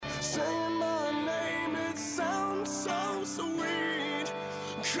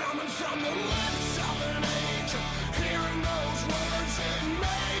Coming from the lips of an angel, hearing those words, it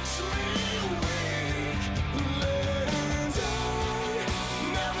makes me weak. Ladies, I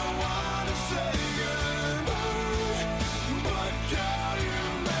never want to say goodbye, but girl, you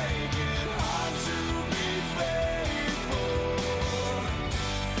make it hard to be faithful.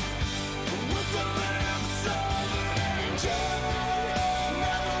 With the lips of an angel,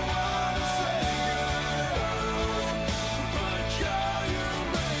 never want to say goodbye, but girl, you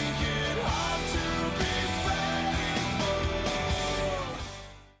make it hard to be faithful.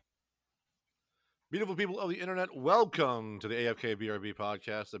 Beautiful people of the internet, welcome to the AFK BRB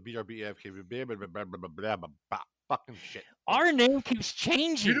podcast, the BRB AFK fucking shit. Our name keeps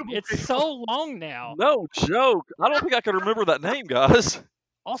changing. Beautiful It's people. so long now. No joke. I don't think I can remember that name, guys.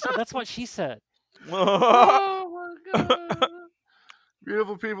 Also, that's what she said. Oh my god.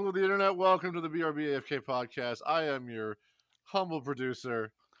 Beautiful people of the internet, welcome to the BRB AFK podcast. I am your humble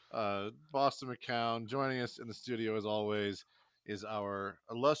producer, Boston McCown. Joining us in the studio, as always, is our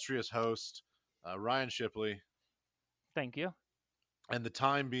illustrious host, Ryan Shipley, Thank you. and the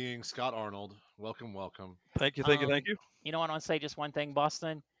time being Scott Arnold. Welcome, welcome. Thank you, thank you, thank Um, you. You know what? I want to say just one thing,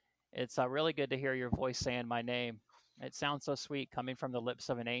 Boston. It's really good to hear your voice saying my name. It sounds so sweet coming from the lips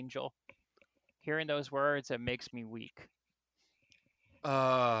of an angel. Hearing those words, it makes me weak. All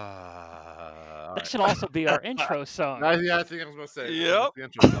That right. should also be our intro song. Yeah, I think I was going to say. Yep. the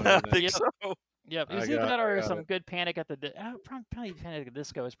intro song, I isn't it? think Yep. so. Yep. I It's either got- that I or got some good Panic at the probably Panic at the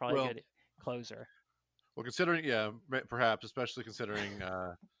Disco is probably Well- a good closer. Well, considering, perhaps, especially considering,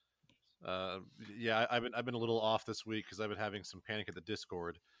 I've been a little off this week because I've been having some Panic at the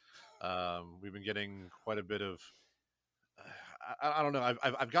Discord. We've been getting quite a bit of, I don't know.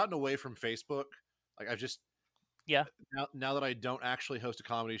 I've gotten away from Facebook. Like I've just, Yeah. Now that I don't actually host a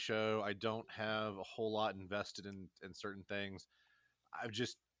comedy show, I don't have a whole lot invested in certain things.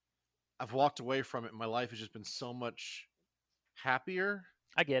 I've walked away from it. My life has just been so much happier,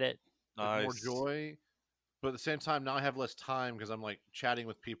 I get it. like, more Nice. joy. But at the same time, now I have less time because I'm like chatting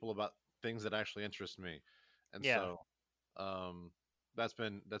with people about things that actually interest me, and Yeah. so that's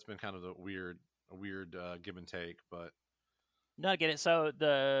been kind of a weird give and take. But No, I get it. So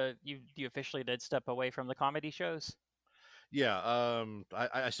you officially did step away from the comedy shows? yeah,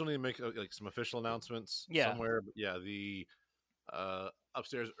 I still need to make like some official announcements Yeah. somewhere. But yeah, the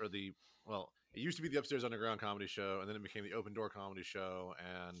upstairs or it used to be the Upstairs Underground Comedy Show, and then it became the Open Door Comedy Show,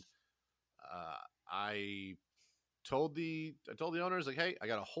 and I told the owners, like, hey, I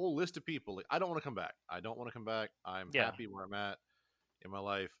got a whole list of people. Like, I don't want to come back. I'm Yeah. happy where I'm at in my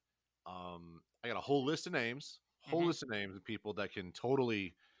life. I got a whole list of names, Mhm. list of names of people that can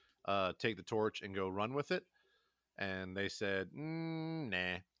totally take the torch and go run with it. And they said,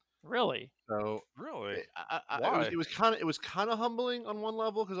 nah. Really? So Really? Why? It was kind of humbling on one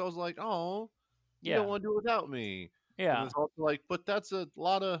level because I was like, oh, you Yeah. don't want to do it without me. And Yeah. it's also like, but that's a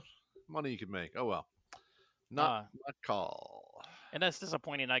lot of money you could make. Oh well, not call. And that's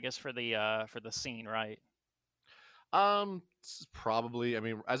disappointing, I guess, for the scene, right? Probably. I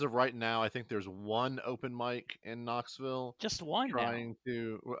mean, as of right now, I think there's one open mic in Knoxville. Just one now. Trying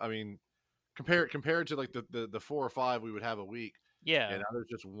to, I mean, compared to like the 4 or 5 we would have a week. Yeah. And now there's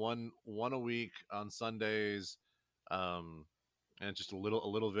just one a week on Sundays, and it's just a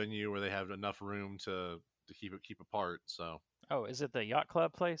little venue where they have enough room to keep apart. So Oh, is it the yacht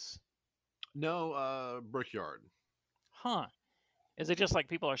club place? no, Brickyard. Huh. Is it just like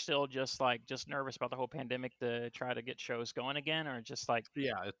people are still just nervous about the whole pandemic to try to get shows going again, or just like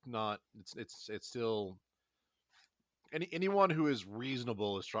Yeah, it's not. It's still. Anyone who is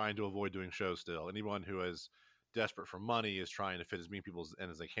reasonable is trying to avoid doing shows still. Anyone who is desperate for money is trying to fit as many people in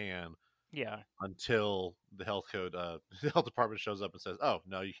as they can yeah, until the health code, the health department shows up and says, "Oh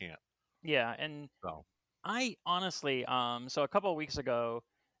no, you can't." yeah? And So I honestly, so a couple of weeks ago,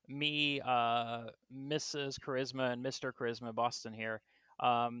 me, Mrs. Charisma and Mr. Charisma Boston here,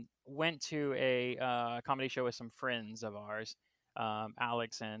 went to a comedy show with some friends of ours,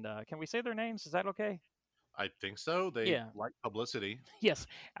 Alex and can we say their names? Is that okay? I think so. They Yeah. like publicity. Yes,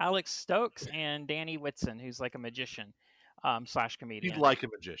 Alex Stokes and Danny Whitson, who's like a magician / comedian. He's like a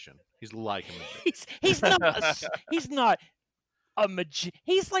magician. He's like a magician. He's not he's not a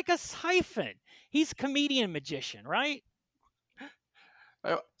he's like a hyphen. He's a comedian magician, right?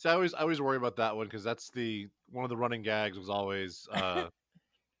 I always worry about that one because that's one of the running gags was always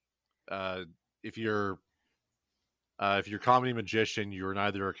if you're comedy magician, you're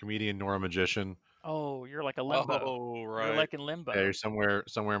neither a comedian nor a magician. Oh, you're like a limbo. Oh, right. You're like in limbo. Yeah, you're somewhere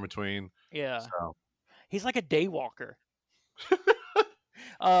in between. Yeah. So He's like a day walker.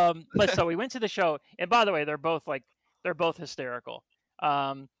 But so we went to the show, and by the way, they're both hysterical.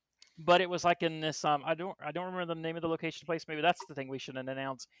 But it was like in this I don't remember the name of the location place. Maybe that's the thing we shouldn't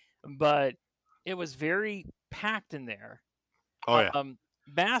announce. But it was very packed in there. Oh yeah.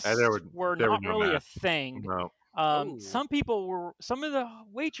 Masks were there were not no really masks. a thing. No. Some of the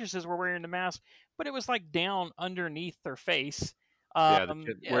waitresses were wearing the mask, but it was like down underneath their face. Yeah,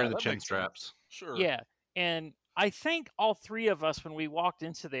 yeah, wearing the that chin makes sense. straps. Sure. Yeah, and I think all three of us, when we walked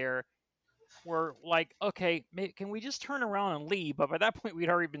into there, were like, okay, can we just turn around and leave? But by that point, we'd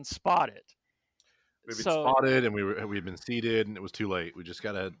already been spotted. We'd been So spotted, and we'd been seated, and it was too late. We just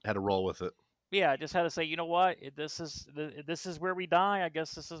had to roll with it. yeah, I just had to say, you know what? This is where we die. I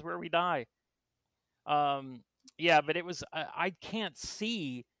guess this is where we die. Yeah, but it was I can't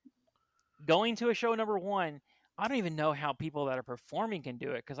see going to a show number one. I don't even know how people that are performing can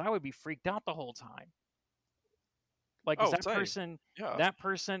do it because I would be freaked out the whole time. Like, is Oh, that same.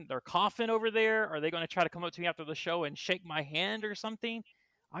 person, they're coughing over there? Are they going to try to come up to me after the show and shake my hand or something?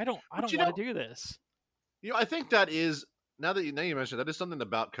 I don't you want to do this. You know, I think that is now you mentioned that is something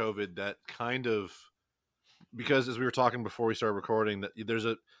about COVID that kind of, because as we were talking before we started recording, that there's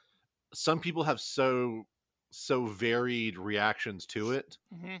some people have so varied reactions to it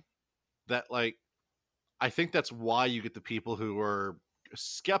that, like, I think that's why you get the people who are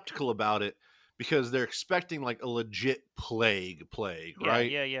skeptical about it, because they're expecting like a legit plague, right?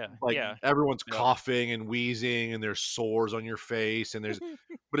 Yeah. Like Yeah. everyone's coughing and wheezing, and there's sores on your face, and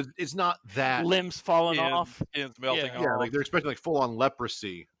but it's not that. Limbs falling Skin- off. skin's melting Yeah. Yeah, off. like they're expecting like full on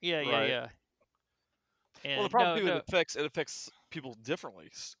leprosy. Yeah. Right. And Well, the problem too, it affects people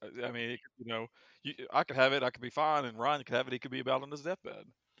differently. I mean, I could have it, I could be fine, and Ryan could have it, he could be about on his deathbed.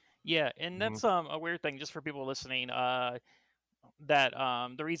 Yeah, and that's a weird thing just for people listening. That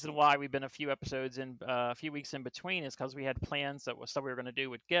the reason why we've been a few episodes in a few weeks in between is because we had plans that was stuff we were going to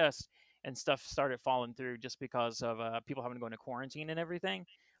do with guests, and stuff started falling through just because of people having to go into quarantine and everything.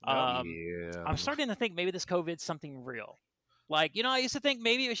 Yeah. I'm starting to think maybe this COVID's something real. Like, I used to think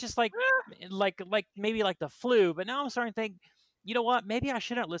maybe it was just like maybe like the flu, but now I'm starting to think, you know what? Maybe I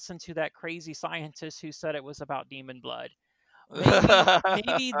shouldn't listen to that crazy scientist who said it was about demon blood.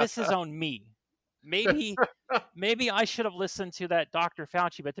 Maybe this is on me. Maybe I should have listened to that Dr.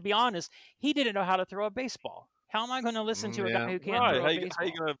 Fauci, but to be honest, he didn't know how to throw a baseball. How am I going to listen to a guy who can't throw a How baseball?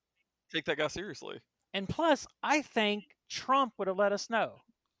 you gonna take that guy seriously? And plus, I think Trump would have let us know.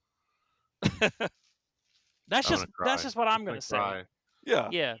 That's just what I'm going to say. Cry. Yeah.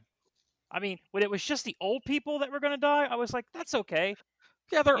 Yeah. I mean, when it was just the old people that were going to die, I was like, that's okay.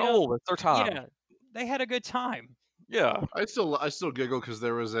 Yeah, they're old. It's their time. Yeah, they had a good time. Yeah. I still giggle because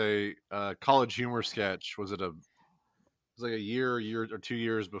there was a College Humor sketch. It was like a year or 2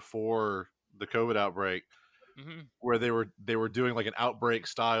 years before the COVID outbreak, where they were doing like an outbreak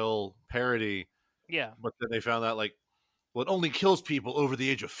style parody. Yeah. But then they found out, like, well, it only kills people over the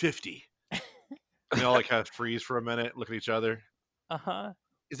age of 50. And they all like kind of freeze for a minute, look at each other.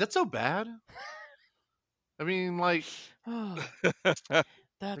 Is that so bad? I mean, like,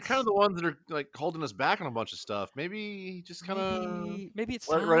 they're kind of the ones that are like holding us back on a bunch of stuff. Maybe just kind of maybe it's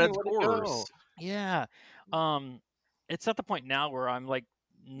let time. its let it course. go. Yeah. It's at the point now where I'm like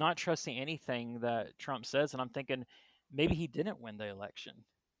not trusting anything that Trump says, and I'm thinking maybe he didn't win the election.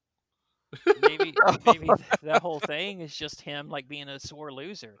 Maybe that whole thing is just him like being a sore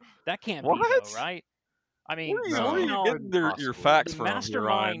loser. That can't be though, right? I mean, Where are you getting your facts the from?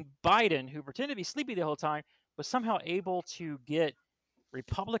 mastermind Biden, who pretended to be sleepy the whole time, was somehow able to get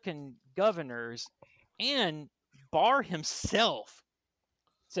Republican governors and Barr himself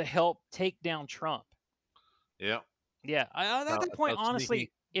to help take down Trump. Yeah. Yeah. At that point,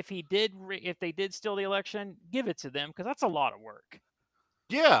 honestly, sneaky. if they did steal the election, give it to them because that's a lot of work.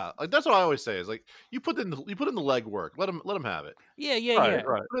 Yeah, like that's what I always say is like you put in the legwork. Let them have it. Yeah.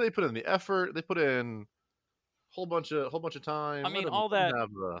 Right. They put in the effort. They put in whole bunch of time. I mean, all that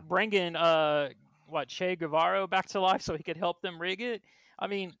bringing Che Guevara back to life so he could help them rig it. I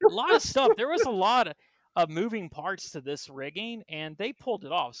mean, a lot of stuff. There was a lot of moving parts to this rigging, and they pulled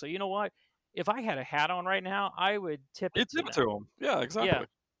it off. So you know what? If I had a hat on right now, I would tip it to them. Yeah, exactly.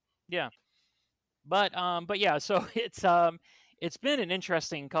 Yeah. But yeah. So it's been an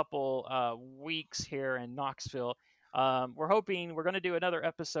interesting couple weeks here in Knoxville. We're hoping we're going to do another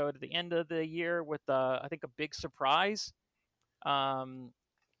episode at the end of the year with I think a big surprise. And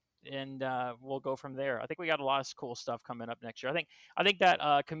we'll go from there. I think we got a lot of cool stuff coming up next year. I think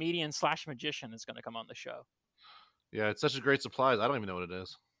that comedian / magician is going to come on the show. Yeah, it's such a great surprise. I don't even know what it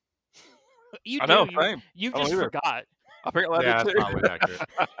is. You I do. know. You just forgot. Apparently, Yeah, I did that's too. probably accurate.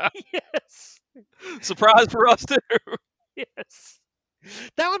 Yes. Surprise for us too. Yes.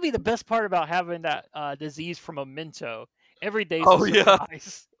 That would be the best part about having that disease from Memento Every day's Oh, a yeah.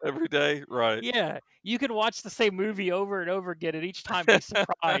 surprise. Every day, right? Yeah, you could watch the same movie over and over again, and each time be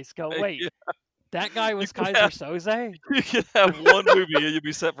surprised. Go, wait, Yeah, that guy you was could Kaiser have Soze? you could have one movie and you'd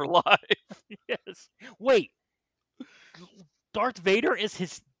be set for life. Yes. Wait, Darth Vader is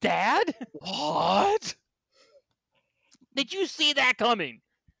his dad? What? Did you see that coming?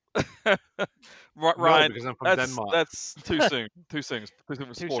 No, Ryan, because I'm from that's Denmark. that's too soon. Too soon. Too soon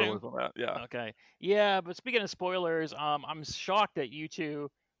for Too spoilers soon? on that. Yeah. Okay. Yeah, but speaking of spoilers, I'm shocked that you two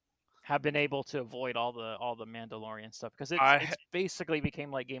have been able to avoid all the Mandalorian stuff because it's basically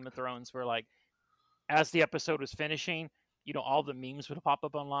became like Game of Thrones, where like as the episode was finishing, all the memes would pop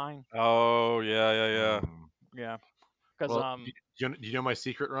up online. Oh yeah. Mm. Yeah, because Well, do you know my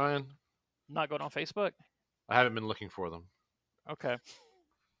secret, Ryan? not going on Facebook. I haven't been looking for them. Okay,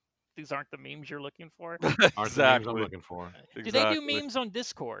 these aren't the memes you're looking for. Aren't the memes I'm Exactly. looking for? Do they do Exactly. memes on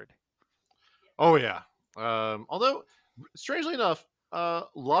Discord? Oh yeah. Although, strangely enough,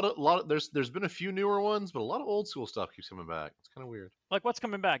 lot of there's been a few newer ones, but a lot of old school stuff keeps coming back. It's kind of weird. Like, what's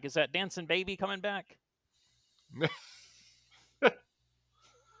coming back? Is that Dancing Baby coming back? No.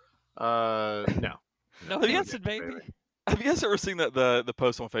 No, Have you Dancing Baby. Have you guys ever seen the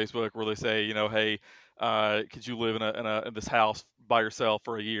post on Facebook where they say, hey, could you live in this house by yourself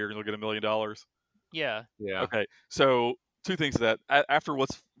for a year and you'll get $1 million? Yeah. Yeah. Okay, so two things to that. After what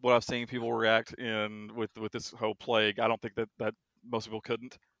I've seen people react with this whole plague, I don't think that most people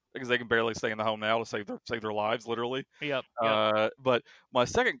couldn't, because they can barely stay in the home now to save their lives, literally. Yep. But my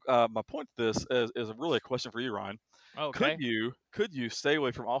point to this is really a question for you, Ryan. Okay. Could you stay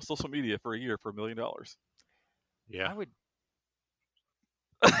away from all social media for a year for $1 million? Yeah. I would.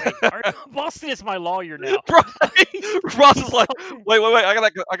 Wait, Boston is my lawyer now. Right. Ross is like, wait. I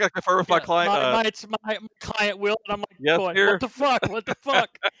gotta confirm with my client. My client will, and I'm like, Yes, going, here. what the fuck? What the fuck?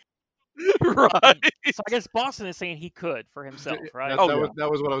 Right. So I guess Boston is saying he could for himself, right? That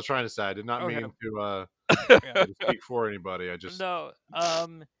was what I was trying to say. I did not Okay. mean to Yeah. speak for anybody. I just No.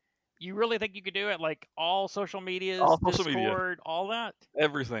 You really think you could do it? Like all social medias, All social Discord, media. all that?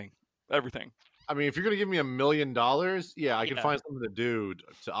 Everything. I mean, if you're gonna give me $1 million, yeah, I can Yeah. find something to do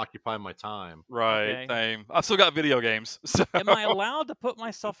to occupy my time. Right. Okay. Same. I still got video games. So. Am I allowed to put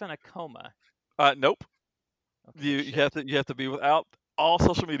myself in a coma? Nope. Okay, You shit. have to be without all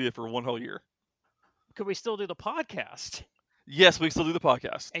social media for 1 whole year. Could we still do the podcast? Yes, we still do the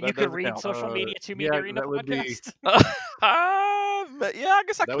podcast. And That you could doesn't read count. social media to me yeah, during the that would be- podcast? Yeah, I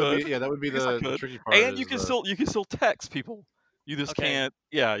guess I That could. would be that would be I guess I the could. tricky part. And is you can the- still text people. You just Okay. can't.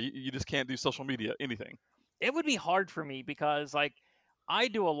 Yeah, you just can't do social media, anything. It would be hard for me because, like, I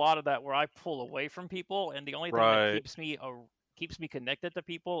do a lot of that where I pull away from people, and the only thing Right. that keeps me connected to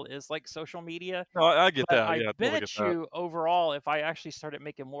people is like social media. No, I get But that. I Yeah, I totally bet get that. you overall, if I actually started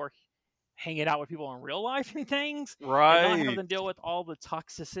making more hanging out with people in real life and things, and not Right. having to deal with all the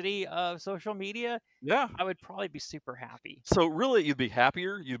toxicity of social media, Yeah. I would probably be super happy. So really, you'd be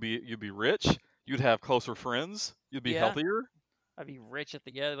happier. You'd be rich. You'd have closer friends. You'd be Yeah. healthier. I'd be rich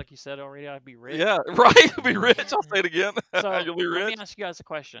like you said already. I'd be rich. Yeah, right. You'd be rich. I'll say it again. So You'll be let rich. me ask you guys a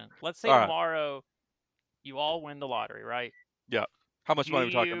question. Let's say All right. tomorrow you all win the lottery, right? How much money are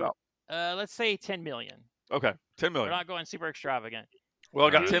we talking you- about? Let's say 10 million. Okay, 10 We're million. not going super extravagant. Well, I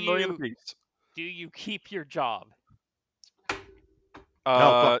got Do 10 million you- apiece. Do you keep your job? no,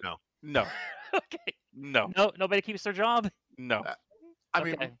 fuck no. No, Okay. no, No, nobody keeps their job. no. I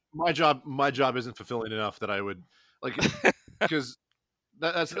mean, Okay. my job isn't fulfilling enough that I would like because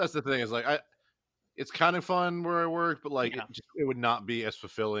that's the thing is like it's kind of fun where I work, but like Yeah. it would not be as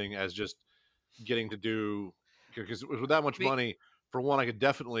fulfilling as just getting to do because with that much We- money, for one, we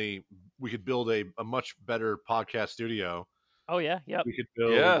could build a much better podcast studio. Oh yeah, yep. We could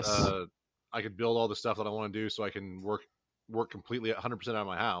build. Yes. I could build all the stuff that I want to do, so I can work completely 100% out of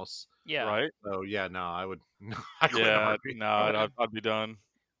my house. Yeah. Right? So yeah, no, I would. I quit in a Yeah. heartbeat. No, I'd be done.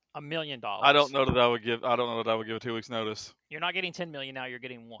 $1 million. I don't know that I would give. I don't know that I would give a 2 weeks notice. You're not getting 10 million now. You're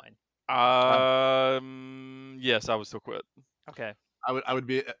getting 1. Yes, I would still quit. Okay. I would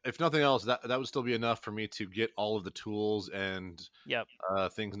be, if nothing else, that would still be enough for me to get all of the tools and Yep.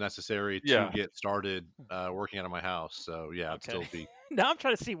 things necessary to Yeah. get started working out of my house. So yeah, I'd still Okay. be. Now I'm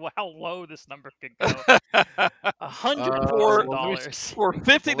trying to see how low this number could go. well, $100,000. For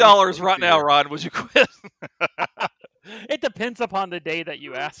 $50 right now, Rod, would you quit? It depends upon the day that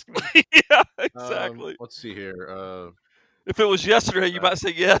you ask me. Yeah, exactly. Let's see here. If it was yesterday, you might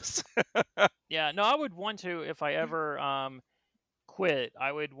say yes. Yeah, no, I would want to, if I ever quit,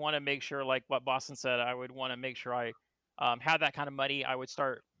 I would want to make sure, like what Boston said, I would want to make sure I had that kind of money. I would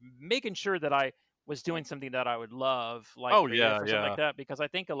start making sure that I was doing something that I would love, like Oh, creative yeah, or something yeah. like that. Because I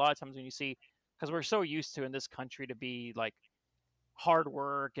think a lot of times when you see because we're so used to in this country to be like hard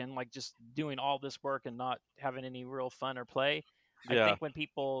work and like just doing all this work and not having any real fun or play. I Yeah. think when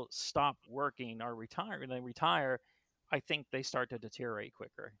people stop working or retire and they retire, I think they start to deteriorate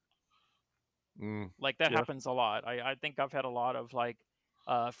quicker. Mm. Like that Yeah. happens a lot. I think I've had a lot of like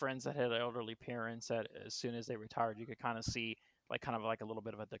friends that had elderly parents that as soon as they retired, you could kind of see like kind of like a little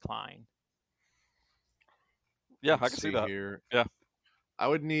bit of a decline. Yeah, Let's I can see that. here. Yeah. I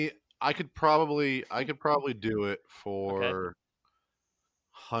would need. I could probably do it Okay. for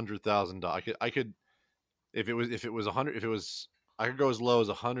 $100,000. I could if it was I could go as low as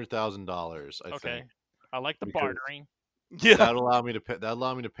 $100,000. I Okay. think I like the because bartering. Yeah. that'd allow me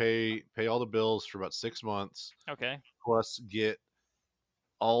to pay all the bills for about 6 months, Okay. plus get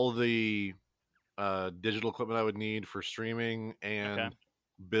all the digital equipment I would need for streaming, and Okay.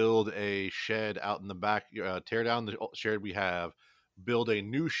 build a shed out in the back. Tear down the shed we have, build a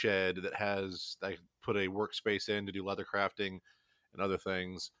new shed that has I could put a workspace in to do leather crafting and other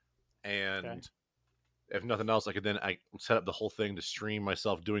things. And if nothing else, I set up the whole thing to stream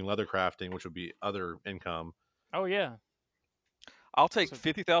myself doing leather crafting, which would be other income. Oh yeah. I'll take So-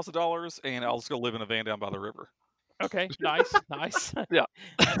 $50,000 and I'll just go live in a van down by the river. Okay. Nice. Nice. Yeah.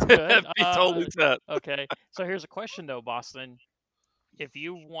 That's good. That'd be totally set. Okay. So here's a question though, Boston. If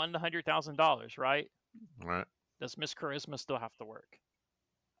you won the $100,000, right? All right. Does Miss Charisma still have to work?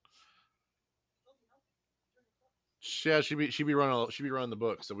 Yeah, she'd be running the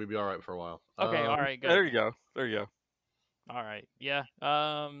book, so we'd be all right for a while. Okay. All right. Good. There you go. There you go. All right. Yeah.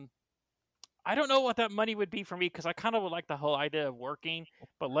 I don't know what that money would be for me because I kind of would like the whole idea of working,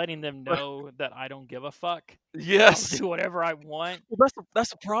 but letting them know that I don't give a fuck. I'll Yes. do whatever I want. Well,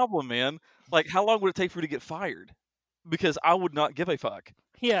 that's the problem, man. Like, how long would it take for you to get fired? Because I would not give a fuck.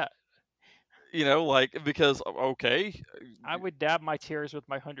 Yeah. You know, like, because okay, I would dab my tears with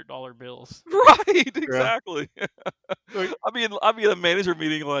my $100 bills. right, exactly. Like- I'd be in a manager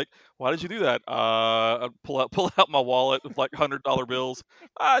meeting, like, why did you do that? I'd pull out my wallet with like $100 bills.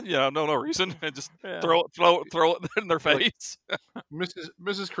 No reason, and just Yeah. throw it in their face.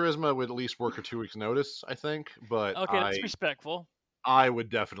 Mrs. Charisma would at least work her 2 weeks notice, I think, but Okay, that's respectful. I would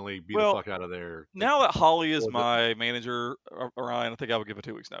definitely be Well, the fuck out of there. Now that Holly is Was it- my manager, Ryan, I think I would give a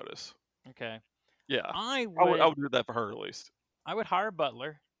 2 weeks notice. Okay. Yeah, I I would would do that for her at least. I would hire a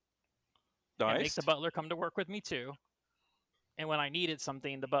butler and make Nice. the butler come to work with me too. And when I needed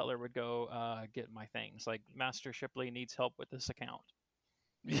something, the butler would go get my things. Like Master Shipley needs help with this account.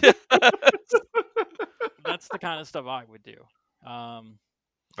 Yeah. That's the kind of stuff I would do.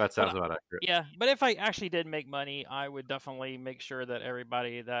 That sounds about accurate. Yeah, but if I actually did make money, I would definitely make sure that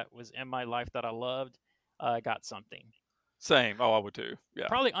everybody that was in my life that I loved got something. Same. Oh, I would too. Yeah.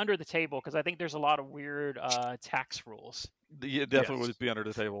 Probably under the table because I think there's a lot of weird tax rules. It definitely Yes. would be under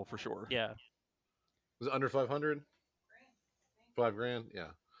the table for sure. Yeah. Was it under 500? $5,000? Yeah.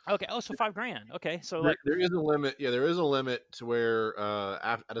 Okay. Oh, so $5,000. Okay. So There- like, there is a limit. Yeah, there is a limit to where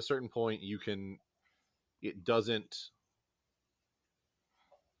at a certain point you don't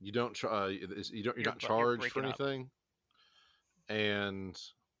you're not charged for breaking up. anything, and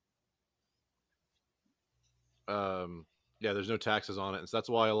there's no taxes on it, and so that's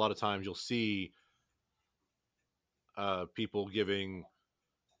why a lot of times you'll see people giving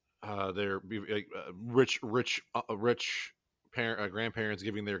their rich grandparents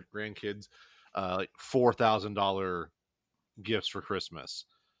giving their grandkids like $4,000 gifts for Christmas,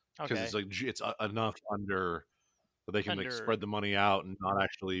 because okay. it's like it's enough under that they can like Under- spread the money out and not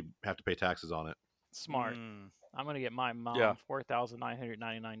actually have to pay taxes on it. Smart. Mm, I'm gonna get my mom Yeah.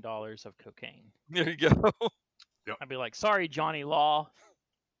 $4,999 of cocaine. there you go. I'd be like, "Sorry, Johnny Law.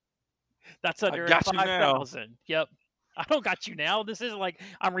 That's under got you now." 5,000." Yep. I don't got you now. This isn't like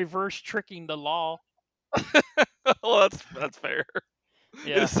I'm reverse tricking the law. Well, that's fair.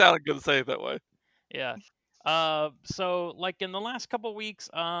 Yeah. It just sounded good to say it that way. Yeah. So like in the last couple weeks,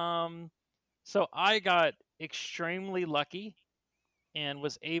 so I got extremely lucky and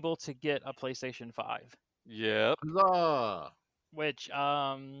was able to get a PlayStation 5, Yep. Huzzah! which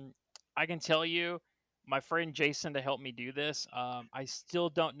I can tell you, my friend Jason to help me do this. I still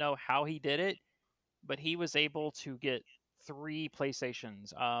don't know how he did it, but he was able to get 3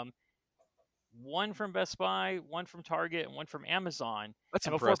 PlayStations. One from Best Buy, one from Target, and one from Amazon. That's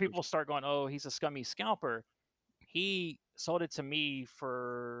And before impressive. people start going, "Oh, he's a scummy scalper," he sold it to me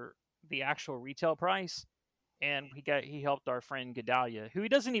for the actual retail price, and he helped our friend Gedalia, who he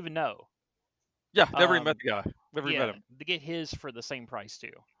doesn't even know. Yeah, never even met um, the guy. Never even met him. to get his for the same price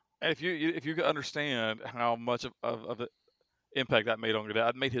too. And if you could understand how much of the impact that made on your dad,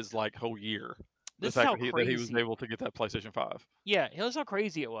 it made his like whole year. The This is fact how that he was crazy. able to get that PlayStation 5. Yeah, here's how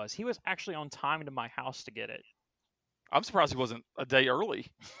crazy it was. He was actually on time to my house to get it. I'm surprised he wasn't a day early.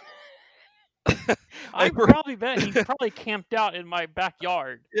 I Hey, for- probably bet he probably camped out in my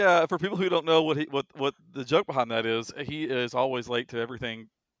backyard. Yeah, for people who don't know what the joke behind that is, he is always late to everything.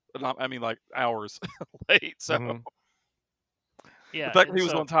 I mean, like hours late. So Mhm. Yeah, the fact and that he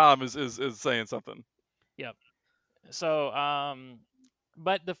was so on time is saying something. so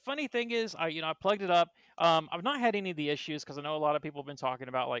but the funny thing is, I plugged it up. I've not had any of the issues because I know a lot of people have been talking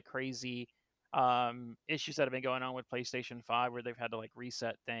about like crazy issues that have been going on with PlayStation 5 where they've had to like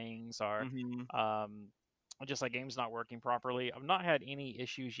reset things or Hmm. um just like games not working properly. I've not had any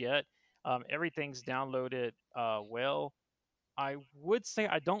issues yet. Everything's downloaded well. I would say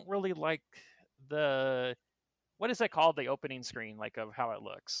I don't really like the what is that called? The opening screen, like of how it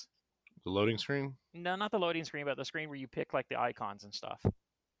looks. The loading screen. No, not the loading screen, but the screen where you pick like the icons and stuff.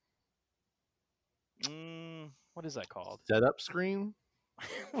 Mm, What is that called? Setup screen.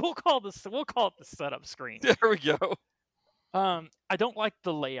 We'll call it the setup screen. there we go. I don't like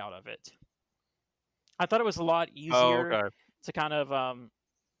the layout of it. I thought it was a lot Oh, easier okay. to kind of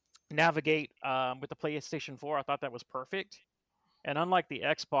navigate with the PlayStation 4. I thought that was perfect. And unlike the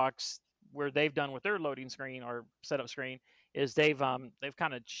Xbox, where they've done with their loading screen or setup screen, is they've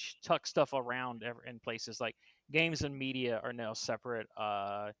kind of tucked stuff around in places like games and media are now separate,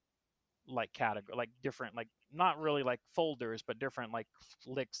 like category, like different, like not really like folders, but different like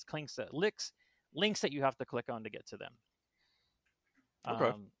links that you have to click on to get to them.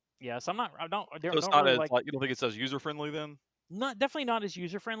 Okay. Yeah, so I don't So it's don't not really as like like you don't think it's as user friendly then? definitely not as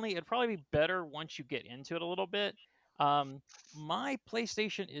user friendly. It'd probably be better once you get into it a little bit. My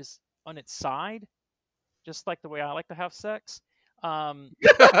PlayStation is on its side, just like the way I like to have sex. Um,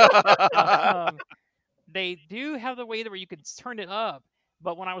 um, they do have the way where you can turn it up,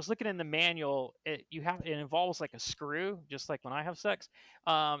 but when I was looking in the manual, it involves like a screw, just like when I have sex.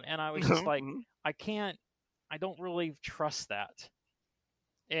 And I was just like, Mhm. I don't really trust that,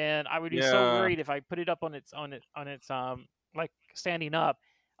 and I would be so Yeah. worried if I put it up on its like standing up.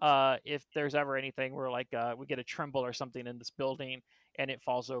 If there's ever anything where like we get a tremble or something in this building and it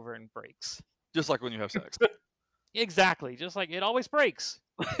falls over and breaks. Just like when you have sex. Exactly, just like it always breaks.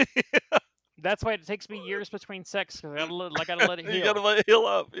 That's why it takes me years between sex because I gotta let it heal. You gotta let it heal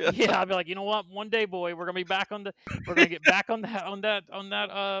up. Yeah. Yeah, I'd be like, you know what? One day, boy, we're gonna be back we're gonna get back on that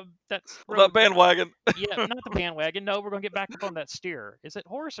That road. bandwagon. Yeah, not the bandwagon. No, we're gonna get back up on that steer. Is it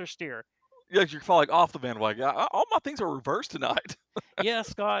horse or steer? Yeah, you're falling off the bandwagon. All my things are reversed tonight. Yeah,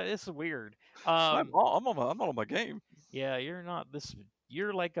 Scott, this is weird. I'm not on my game. Yeah, you're not this.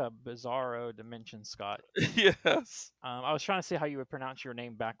 You're like a bizarro dimension, Scott. Yes. I was trying to see how you would pronounce your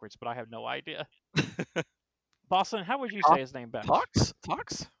name backwards, but I have no idea. Boston, how would you Tox- say his name backwards?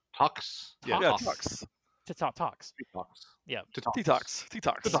 Tux? Tux. Yeah, Tux? Yeah, Tux. Tux. Talks. Tux. Yeah. Tux. T-Tux.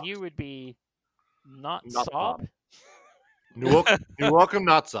 T-Tux. And you would be not Not Sob. You're welcome,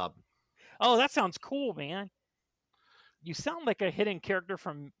 not sub. Oh, that sounds cool, man. You sound like a hidden character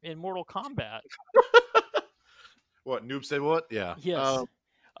from in Mortal Kombat. What, noob say what? Yeah. Yes.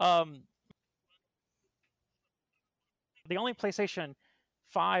 The only PlayStation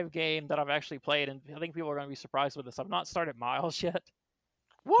 5 game that I've actually played, and I think people are going to be surprised with this, I've not started Miles yet.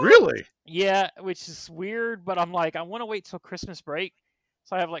 What? Really? Yeah, which is weird, but I'm like, I want to wait till Christmas break,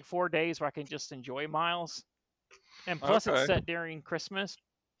 so I have like 4 days where I can just enjoy Miles. And plus, Okay. it's set during Christmas.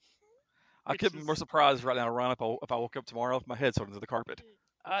 I which couldn't be more is- surprised right now, Ron, if I woke up tomorrow with my head sort into the carpet.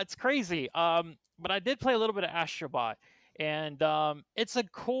 It's crazy. But I did play a little bit of Astrobot, and it's a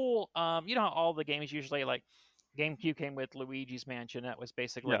cool. You know how all the games usually like GameCube came with Luigi's Mansion. That was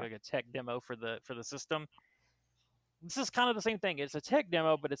basically Yeah. like a tech demo for the system. This is kind of the same thing. It's a tech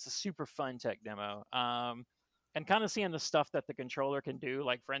demo, but it's a super fun tech demo. And kind of seeing the stuff that the controller can do.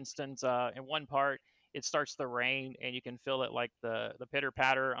 Like for instance, in one part, it starts to rain, and you can feel it like the pitter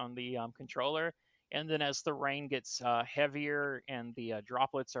patter on the controller. And then as the rain gets heavier and the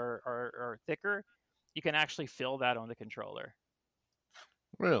droplets are thicker, you can actually feel that on the controller.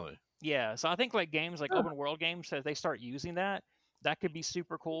 Really? Yeah, so I think like games like Huh. open world games, as they start using that, that could be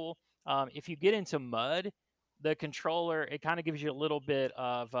super cool. If you get into mud, the controller it kind of gives you a little bit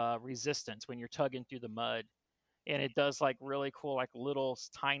of resistance when you're tugging through the mud, and it does like really cool like little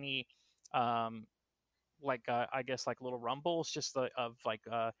tiny, I guess like little rumbles just of like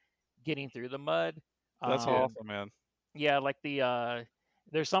getting through the mud. That's Um, awesome, man. yeah, like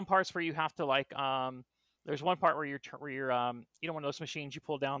there's some parts where you have to like there's one part where you're you know one of those machines you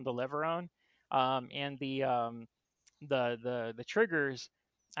pull down the lever on, and the triggers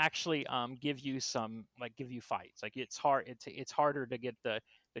actually give you some give you fights. Like it's hard it's harder to get the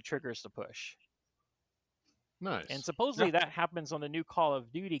triggers to push. Nice. And supposedly that happens on the new Call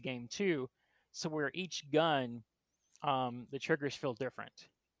of Duty game too. So where each gun, the triggers feel different.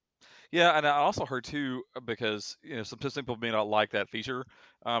 Yeah, and I also heard too because some people may not like that feature,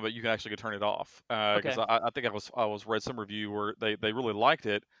 but you can actually turn it off. Because Okay. I think I was read some review where they really liked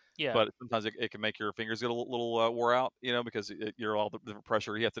it, Yeah. but sometimes it can make your fingers get a little wore out, because you're all the different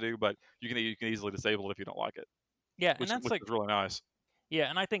pressure you have to do. But you can easily disable it if you don't like it, Yeah, and which that's is really nice. yeah,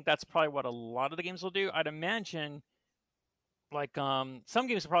 and I think that's probably what a lot of the games will do. I'd imagine like some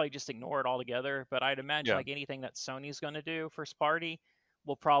games will probably just ignore it altogether, but I'd imagine Yeah. like anything that Sony's going to do first party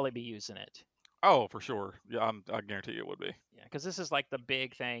will probably be using it. Oh, for sure. Yeah, I guarantee you it would be. Yeah, because this is like the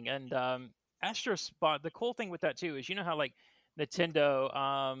big thing. And Astro Spot, the cool thing with that too is how like Nintendo,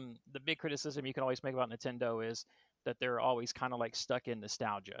 the big criticism you can always make about Nintendo is that they're always kind of like stuck in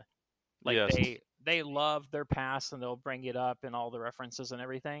nostalgia. Like Yes. they love their past and they'll bring it up and all the references and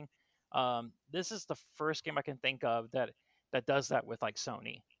everything. This is the first game I can think of that does that with like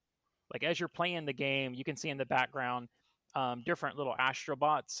Sony. Like as you're playing the game, you can see in the background different little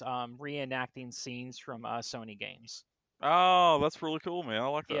Astrobots reenacting scenes from Sony games. Oh, that's really cool, man. I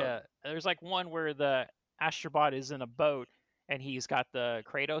like that. Yeah, there's like one where the Astrobot is in a boat and he's got the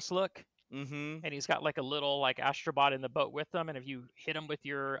Kratos look, Mm-hmm. and he's got like a little like Astrobot in the boat with him, and if you hit him with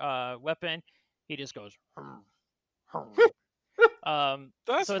your weapon, he just goes.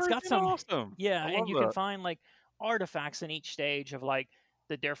 That's So it's got freaking some awesome. yeah, I and love you can that. find like artifacts in each stage of like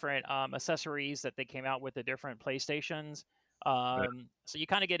the different accessories that they came out with the different PlayStations. So you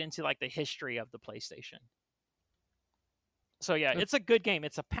kind of get into like the history of the PlayStation. So yeah, That's- it's a good game.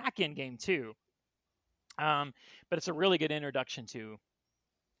 It's a pack-in game too, but it's a really good introduction to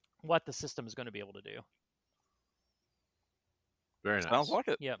what the system is going to be able to do. Very nice. Sounds like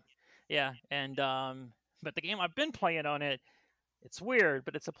it. Yep. Yeah, and but the game I've been playing on it, it's weird,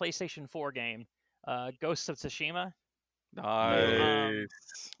 but it's a PlayStation 4 game, Ghosts of Tsushima. Nice.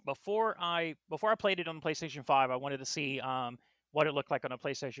 Before I played it on the PlayStation 5, I wanted to see what it looked like on a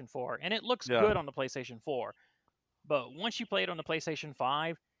PlayStation 4, and it looks Yeah. good on the PlayStation 4. But once you play it on the PlayStation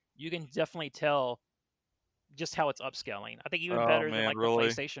 5, you can definitely tell just how it's upscaling. I think even Oh, better than man, like really?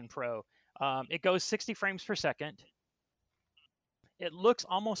 the PlayStation Pro. It goes 60 frames per second. It looks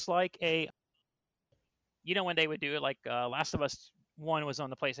almost like when they would do it, like Last of Us 1 was on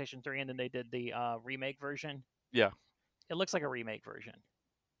the PlayStation 3, and then they did the remake version. Yeah. It looks like a remake version.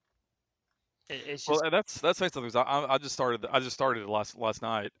 It's Well, just and that's saying something. 'Cause I just started it last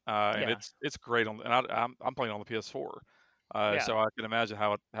night, and Yeah. it's great on. And I'm playing on the PS4, Yeah. so I can imagine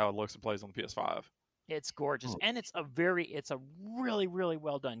how it looks and plays on the PS5. it's gorgeous, Oh. and it's a really really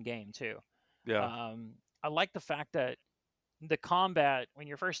well done game too. Yeah. I like the fact that the combat, when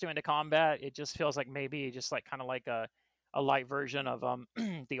you're first doing the combat, it just feels like maybe just like kind of like a light version of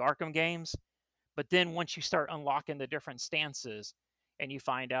the Arkham games. But then once you start unlocking the different stances and you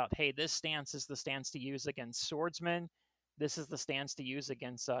find out, hey, this stance is the stance to use against swordsmen, this is the stance to use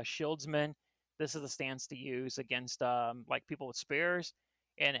against shieldsmen, this is the stance to use against like people with spears.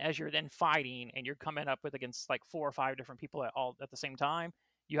 And as you're then fighting and you're coming up with against like 4 or 5 different people at the same time,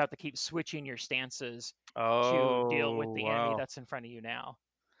 you have to keep switching your stances to deal with Oh, the enemy wow. that's in front of you now.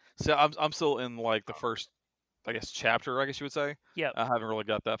 So I'm still in like the first, I guess, chapter. I guess you would say. Yep. I haven't really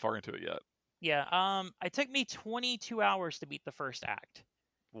got that far into it yet. Yeah. It took me 22 hours to beat the first act.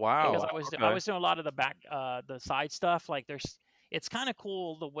 Wow. Because I okay. was doing a lot of the side stuff. Like it's kind of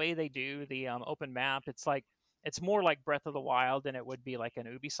cool the way they do the open map. It's more like Breath of the Wild than it would be like an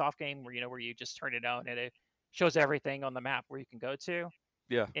Ubisoft game where you just turn it on and it shows everything on the map where you can go to.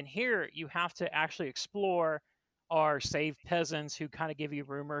 Yeah. And here you have to actually explore or save peasants who kind of give you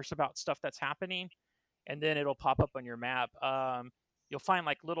rumors about stuff that's happening, and then it'll pop up on your map. You'll find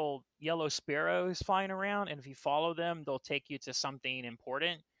like little yellow sparrows flying around, and if you follow them, they'll take you to something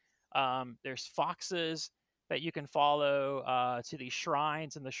important. There's foxes that you can follow to these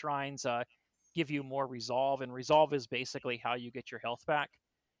shrines, and the shrines give you more resolve, and resolve is basically how you get your health back.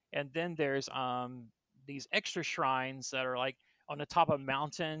 And then there's these extra shrines that are like on the top of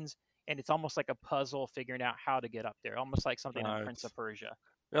mountains, and it's almost like a puzzle figuring out how to get up there, almost like something in Prince of Persia.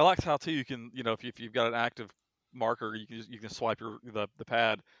 I like how too you can if you've got an active marker, you can swipe the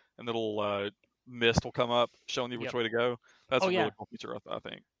pad, and little mist will come up showing you which Yep. way to go. That's Oh, a yeah. really cool feature, I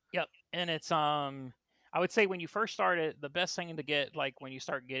think. Yep, and it's I would say when you first start it, the best thing to get, like when you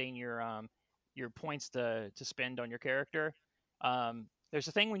start getting your points to spend on your character, there's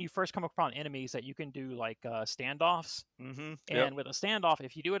a thing when you first come upon enemies that you can do like standoffs. Mm-hmm. And with a standoff,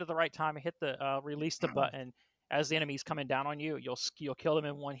 if you do it at the right time and hit the release the button as the enemy's coming down on you, you'll kill them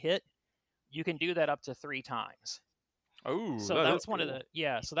in one hit. You can do that up to 3 times. Oh, So that is that's one of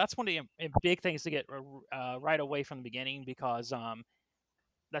cool. so that's one of the big things to get right away from the beginning, because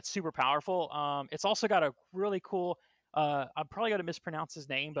that's super powerful. It's also got a really cool, I'm probably going to mispronounce his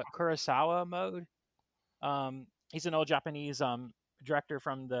name, but Kurosawa mode. He's an old Japanese director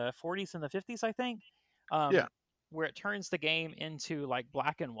from the 40s and the 50s, I think. Yeah. Where it turns the game into like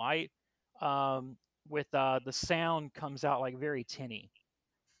black and white, with the sound comes out like very tinny,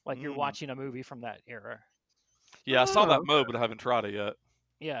 like you're Mm. watching a movie from that era. Yeah, I saw that Oh, mode, but I haven't tried it yet.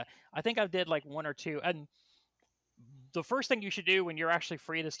 Yeah, I think I did like one or two. And the first thing you should do when you're actually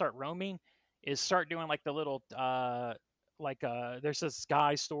free to start roaming is start doing like the little there's this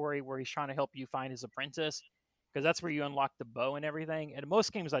guy's story where he's trying to help you find his apprentice, because that's where you unlock the bow and everything. And in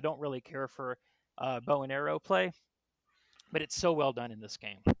most games I don't really care for bow and arrow play, but it's so well done in this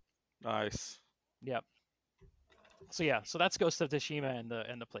game. Nice. Yep. So yeah, so that's Ghost of Tsushima and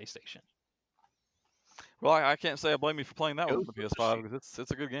the PlayStation. Well, I can't say I blame you for playing that one on Ghost the of PS5 because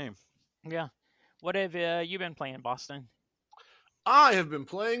it's a good game. Yeah. What have you been playing, Boston? I have been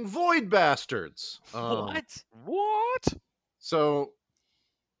playing Void Bastards. What? What? So,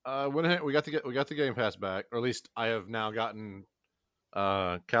 we got the Game Pass back, or at least I have now gotten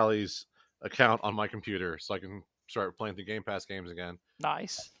Callie's account on my computer, so I can start playing the Game Pass games again.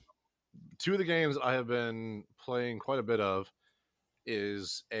 Nice. Two of the games I have been playing quite a bit of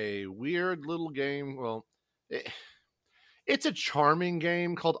is a weird little game. Well, it's a charming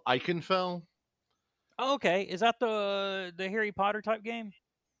game called Eichenfell. Oh, okay. Is that the Harry Potter type game?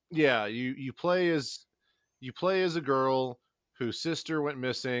 Yeah, you play as a girl whose sister went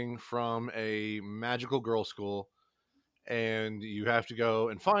missing from a magical girl school, and you have to go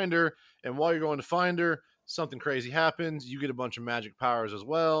and find her. And while you're going to find her, something crazy happens. You get a bunch of magic powers as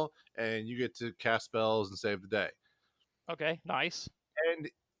well, and you get to cast spells and save the day. Okay, nice. And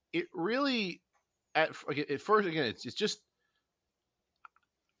it really, at first, again, it's just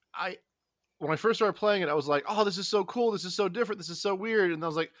when I first started playing it, I was like, oh, this is so cool, this is so different, this is so weird. And I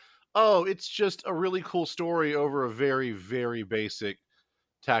was like, oh, it's just a really cool story over a very, very basic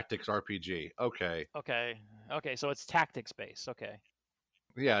tactics RPG. Okay. Okay, so it's tactics based. Okay.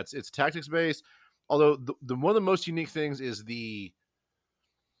 Yeah, it's tactics based. Although the one of the most unique things is the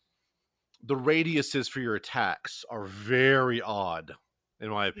radiuses for your attacks are very odd, in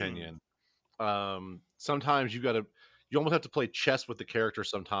my opinion. Sometimes you almost have to play chess with the character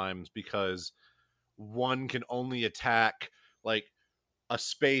sometimes, because one can only attack like a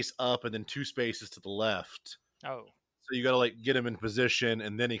space up and then 2 spaces to the left. Oh. So you got to like get him in position,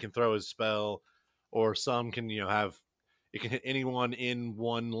 and then he can throw his spell. Or some can it can hit anyone in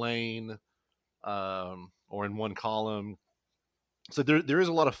one lane, or in one column. So there is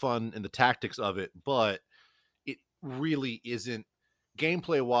a lot of fun in the tactics of it, but it really isn't,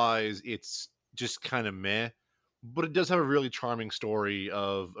 gameplay wise. It's just kind of meh. But it does have a really charming story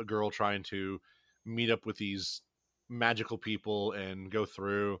of a girl trying to meet up with these magical people and go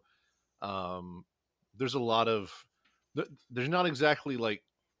through. There's a lot of there's not exactly like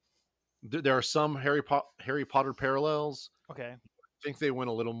there are some Harry Potter parallels. Okay. I think they went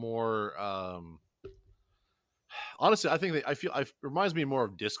a little more. Honestly, I think I feel it reminds me more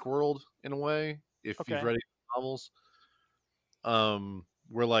of Discworld in a way. If Okay. you've read any novels,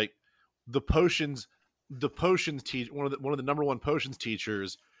 where like the potions teach one of the number one potions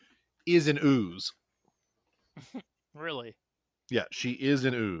teachers is an ooze. Really? Yeah, she is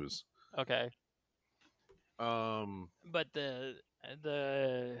an ooze. Okay. Um, But the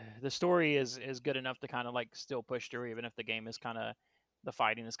story is good enough to kind of like still push through, even if the game is kind of, the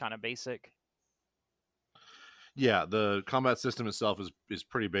fighting is kind of basic. yeah, the combat system itself is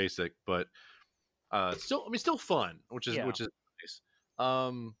pretty basic, but still fun, which is Yeah. nice.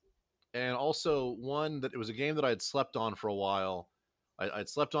 And also one that it was a game that I had slept on for a while. I'd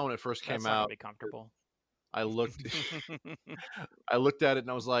slept on when it first came That's not gonna out. be comfortable. I looked I looked at it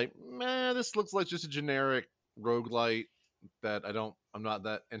and I was like, man, this looks like just a generic roguelite that I'm not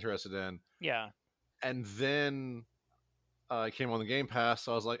that interested in. Yeah. And then it came on the Game Pass,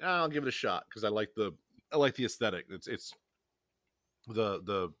 so I was like, I'll give it a shot, because I like the aesthetic. It's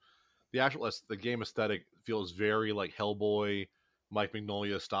the actual the game aesthetic feels very like Hellboy, Mike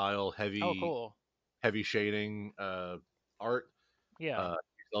Mignola style, heavy Oh, cool. heavy shading art, Yeah.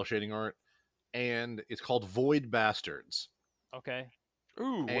 cell shading art, and it's called Void Bastards. Okay.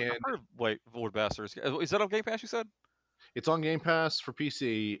 Ooh, And I've heard of Void Bastards. Is that on Game Pass, you said? it's on Game Pass for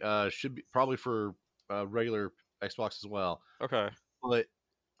PC. Should be probably for regular Xbox as well. Okay. But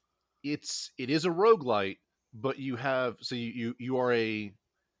it is a roguelite, but you have you're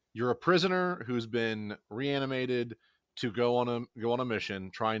a prisoner who's been reanimated to go on a mission,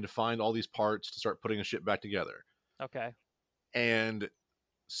 trying to find all these parts to start putting a ship back together. Okay. And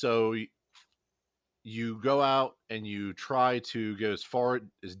so you go out and you try to go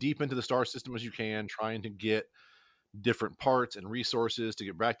as deep into the star system as you can, trying to get different parts and resources to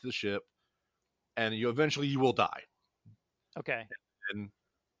get back to the ship, and you will die. Okay. And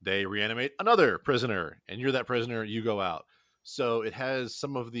they reanimate another prisoner, and you're that prisoner. You go out. So it has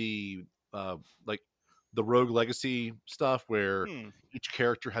some of the like the Rogue Legacy stuff where each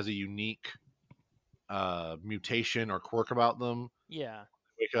character has a unique mutation or quirk about them. Yeah.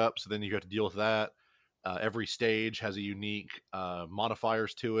 Wake up, so then you have to deal with that. Every stage has a unique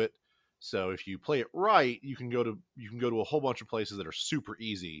modifiers to it. So if you play it right, you can go to a whole bunch of places that are super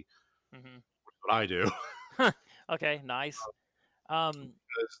easy. Mm-hmm. What I do. Okay. Nice.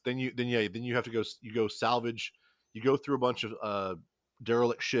 Then you have to go salvage. You go through a bunch of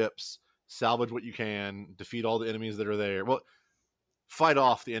derelict ships, salvage what you can, defeat all the enemies that are there. Well, fight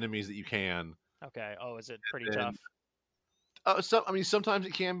off the enemies that you can. Okay. Oh, is it pretty then- tough? Sometimes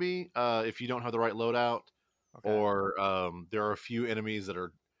it can be if you don't have the right loadout, Okay. or there are a few enemies that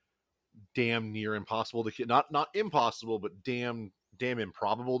are damn near impossible to kill. Not impossible, but damn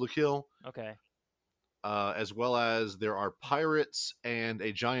improbable to kill. Okay. As well as there are pirates and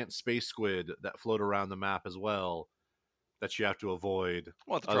a giant space squid that float around the map as well that you have to avoid.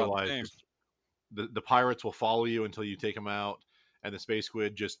 We'll have to try the Otherwise, game. the pirates will follow you until you take them out, and the space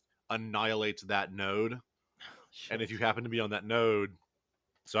squid just annihilates that node. And if you happen to be on that node,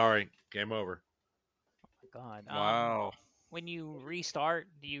 sorry, game over. Oh my God. Wow. When you restart,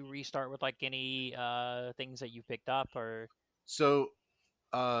 do you restart with like any things that you picked up, or? So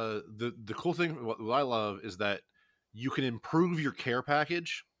the cool thing, what I love, is that you can improve your care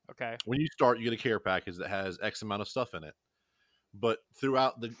package. Okay. When you start, you get a care package that has X amount of stuff in it. But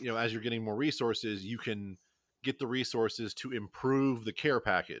throughout as you're getting more resources, you can get the resources to improve the care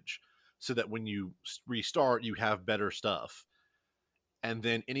package, so that when you restart, you have better stuff. And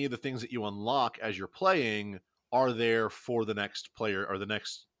then any of the things that you unlock as you're playing are there for the next player or the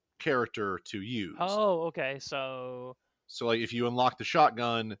next character to use. Oh, okay. So like if you unlock the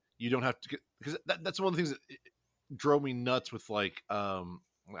shotgun, you don't have to, because that's one of the things that drove me nuts with I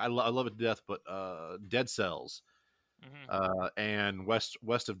love it to death, but Dead Cells and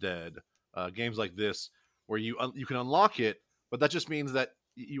West of Dead, games like this where you can unlock it, but that just means that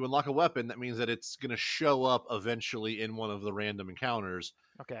you unlock a weapon. That means that it's going to show up eventually in one of the random encounters.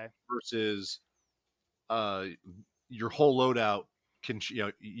 Okay. Versus your whole loadout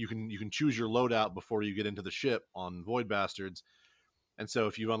you can choose your loadout before you get into the ship on Void Bastards. And so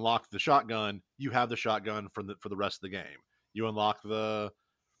if you unlock the shotgun, you have the shotgun for the rest of the game. You unlock the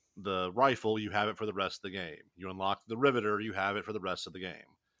rifle, you have it for the rest of the game. You unlock the riveter, you have it for the rest of the game.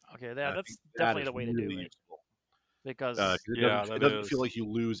 Okay, that's definitely the way to do it. Useful. Because it doesn't feel like you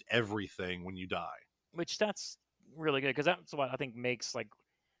lose everything when you die. Which that's really good, because that's what I think makes like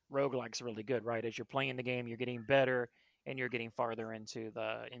roguelikes really good, right? As you're playing the game, you're getting better and you're getting farther into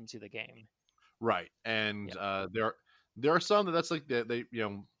the game. Right. And there are some that's like they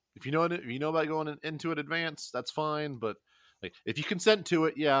if you know about going into it advanced, that's fine, but like if you consent to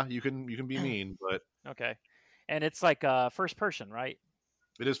it, yeah, you can be mean, but okay. And it's like first person, right?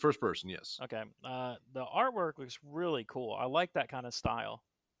 It is first person, yes. Okay. The artwork looks really cool. I like that kind of style.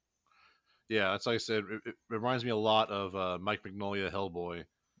 Yeah, that's like I said. It reminds me a lot of Mike Mignola Hellboy.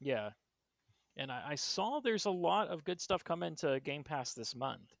 Yeah. And I saw there's a lot of good stuff coming to Game Pass this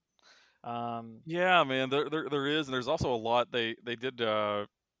month. Yeah, man, there is, and there's also a lot. They did the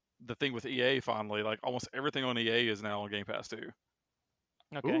thing with EA finally. Like almost everything on EA is now on Game Pass too.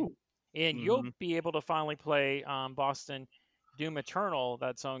 Okay. Ooh. And you'll be able to finally play Boston Doom Eternal.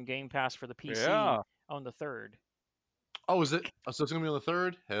 That's on Game Pass for the PC on the 3rd. Oh, is it? Oh, so it's gonna be on the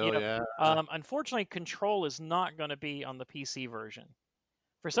 3rd? Hell yeah! Unfortunately, Control is not going to be on the PC version.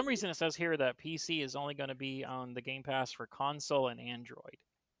 For some reason, it says here that PC is only going to be on the Game Pass for console and Android.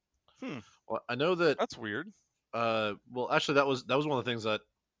 Well, I know that That's weird. Well, actually, that was one of the things that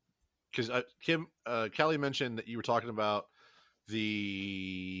because Callie mentioned that you were talking about the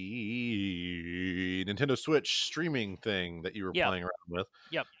Nintendo Switch streaming thing that you were playing around with.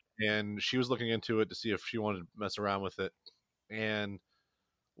 Yep. And she was looking into it to see if she wanted to mess around with it. And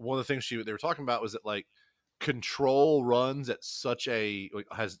one of the things they were talking about was that like Control runs at such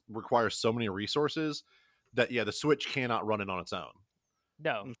requires so many resources that the Switch cannot run it on its own.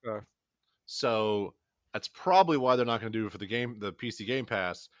 No. Okay. So that's probably why they're not going to do it for the PC Game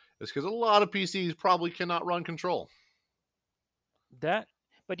Pass, is because a lot of PCs probably cannot run Control. But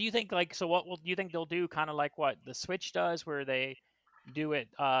do you think what do you think they'll do? Kind of like what the Switch does, where they do it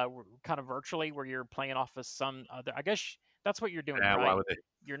kind of virtually, where you're playing off of some other. I guess that's what you're doing, right? Why would they?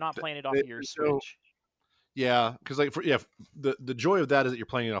 You're not playing it off of your Switch. Yeah, because like the joy of that is that you're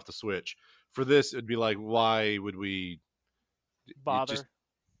playing it off the Switch. For this, it'd be like, why would we? Bother.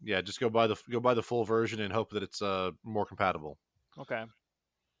 Just go buy the full version and hope that it's more compatible. Okay.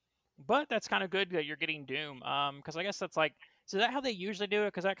 But that's kind of good that you're getting Doom. Because I guess that's like, so is that how they usually do it?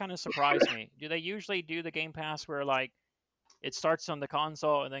 Because that kind of surprised me. Do they usually do the Game Pass where like it starts on the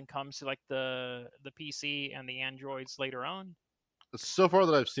console and then comes to like the PC and the Androids later on? So far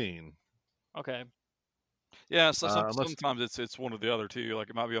that I've seen, Okay. Yeah, so unless sometimes it's one or the other too. Like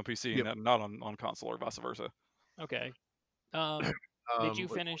it might be on PC Yep. and not on console or vice versa. Okay. Did you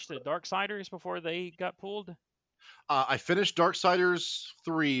finish the Darksiders before they got pulled? I finished Darksiders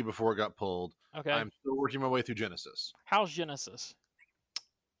 3 before it got pulled. Okay. I'm still working my way through Genesis. How's Genesis?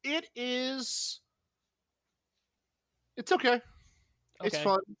 It's okay. It's Okay.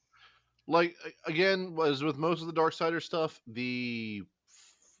 fun. Like again, as with most of the Darksiders stuff, the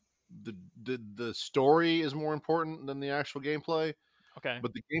story is more important than the actual gameplay. Okay.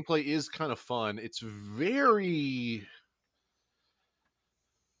 But the gameplay is kind of fun. It's very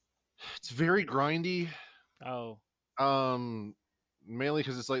grindy. Oh. Mainly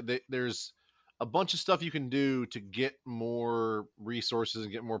because it's like there's a bunch of stuff you can do to get more resources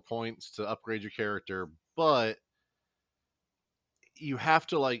and get more points to upgrade your character, but you have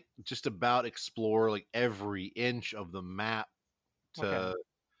to like just about explore like every inch of the map to Okay.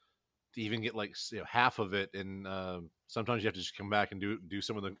 to even get like half of it, and sometimes you have to just come back and do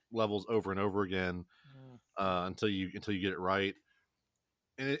some of the levels over and over again until you get it right,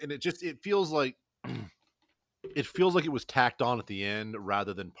 and it feels like it was tacked on at the end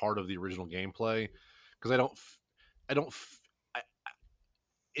rather than part of the original gameplay, because I don't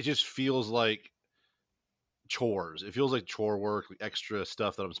it just feels like chores. It feels like chore work, like extra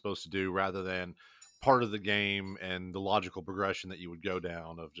stuff that I'm supposed to do rather than part of the game and the logical progression that you would go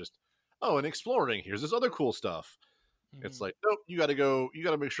down of just, oh, and exploring, here's this other cool stuff. It's Mhm. like, nope, you got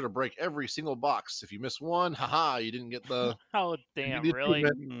to make sure to break every single box. If you miss one, haha, you didn't get the Oh you damn! the Really?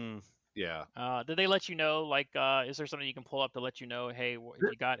 achievement. Yeah. Did they let you know? Like, is there something you can pull up to let you know? Hey, if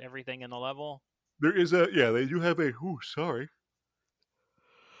you got everything in the level? There is they do have a sorry.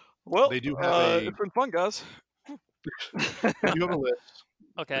 Well, They do have a it's been fun, guys. they do have a list.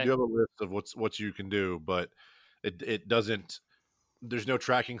 They Okay. do have a list of what you can do, but it doesn't. There's no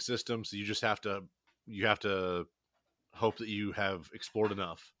tracking system, so you have to hope that you have explored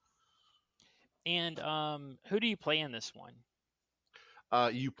enough. And who do you play in this one?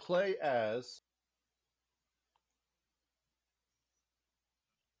 You play as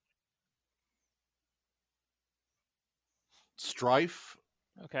Strife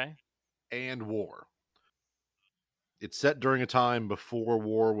Okay. and War. It's set during a time before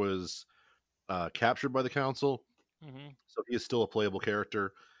War was captured by the Council, Mm-hmm. so he is still a playable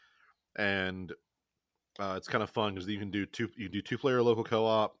character, and it's kind of fun because you can do two-player local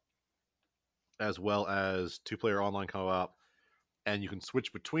co-op as well as two-player online co-op, and you can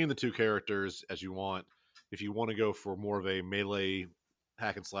switch between the two characters as you want. If you want to go for more of a melee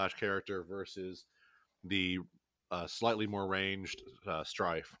hack and slash character versus the slightly more ranged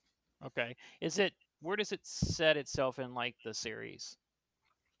Strife. Okay. Where does it set itself in like the series?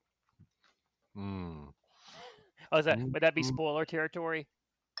 Mm. Oh, would that be spoiler territory?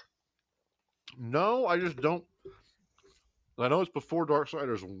 No, I just don't. I know it's before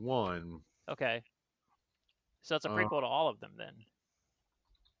Darksiders 1. Okay. So it's a prequel to all of them then.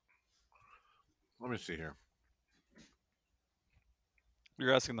 Let me see here.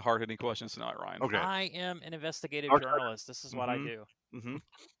 You're asking the hard-hitting questions tonight, Ryan. Okay. I am an investigative Darksiders- journalist. This is what I do. Mm-hmm.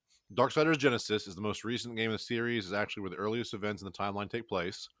 Darksiders Genesis is the most recent game of the series, is actually where the earliest events in the timeline take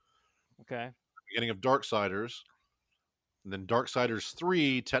place. Okay. Beginning of Darksiders. And then Darksiders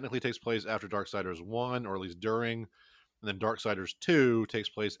 3 technically takes place after Darksiders 1, or at least during. And then Darksiders 2 takes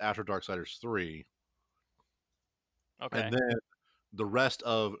place after Darksiders 3. Okay. And then the rest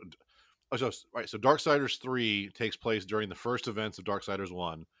of so Darksiders 3 takes place during the first events of Darksiders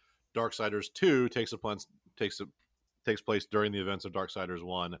 1. Darksiders 2 takes place during the events of Darksiders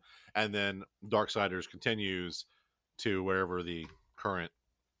 1, and then Darksiders continues to wherever the current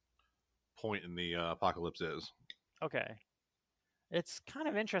point in the apocalypse is. Okay. It's kind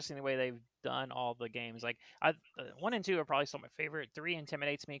of interesting the way they've done all the games. Like, 1 and 2 are probably still my favorite. 3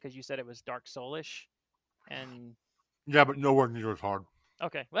 intimidates me because you said it was Dark Soulish, and Yeah, but nowhere near as hard.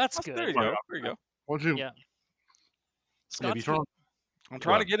 okay, well that's good. There you go. There you go. Once you, Yeah. if Scott's you turn on, I'm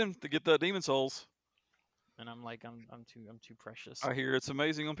trying to get him to get the Demon Souls. and I'm like, I'm too precious. I hear it's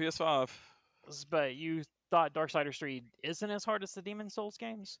amazing on PS5. But you thought Darksiders 3 isn't as hard as the Demon Souls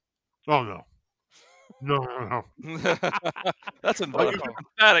games? oh no, No. That's Like,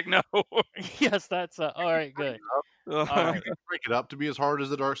 emphatic. No. Yes, that's all right. Good. All right. You can break it up to be as hard as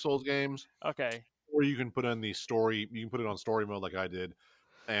the Dark Souls games, Okay. or you can put in the story. You can put it on story mode like I did,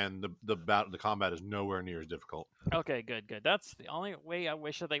 and the combat is nowhere near as difficult. Okay. Good. Good. That's the only way I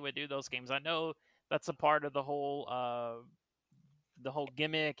wish that they would do those games. I know that's a part of the whole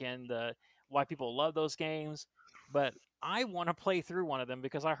gimmick and why people love those games, but I want to play through one of them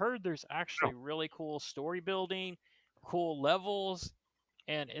because I heard there's actually really cool story building, cool levels,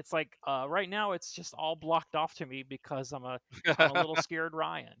 and it's like right now it's just all blocked off to me because I'm a little scared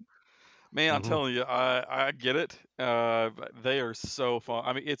Ryan. Man, I'm Mhm. telling you, I get it. But they are so fun.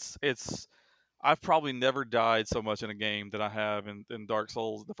 I mean, it's. I've probably never died so much in a game than I have in Dark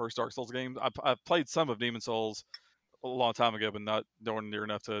Souls, the first Dark Souls game. I've played some of Demon Souls a long time ago, but not nowhere near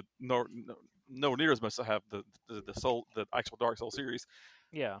enough to nowhere near as much to have the actual Dark Souls series.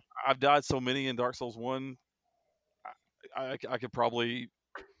 Yeah. I've died so many in Dark Souls 1. I could probably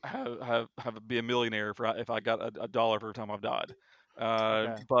have be a millionaire if I got a dollar for every time I've died.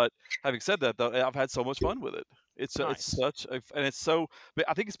 Okay. But having said that, though, I've had so much fun with it. It's Nice. such a, and it's so. But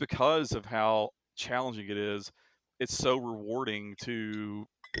I think it's because of how challenging it is. It's so rewarding to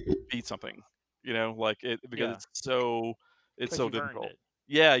beat something. You know, like it because Yeah. it's Because so you've earned difficult. it.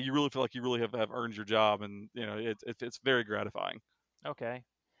 Yeah, you really feel like you really have earned your job, and you know it's very gratifying. Okay.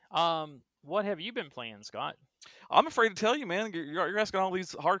 What have you been playing, Scott? I'm afraid to tell you, man. You're asking all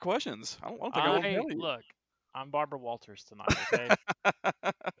these hard questions. I don't think I want to tell you. Look, I'm Barbara Walters tonight. Okay.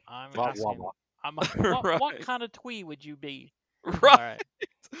 I'm Blah, blah, asking. blah. What Right, kind of twee would you be? All right.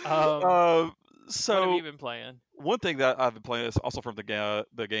 right. Um, Uh, what have so you been playing? one thing that I've been playing is also from the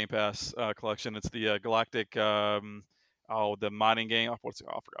Game Pass collection. It's the Galactic the mining game. I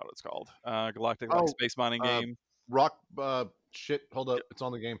forgot what it's called. Galactic like Oh, space mining uh, game. Rock. Shit. Hold up. It's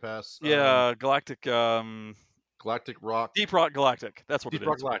on the Game Pass. Yeah, Galactic Galactic Rock. Deep Rock Galactic. That's what Deep it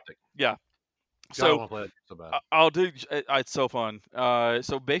Rock is. Galactic. Yeah. God, I So want to play that game so bad. I'll do. It's so fun.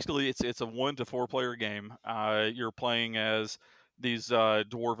 So basically, it's a 1 to 4 player game. You're playing as these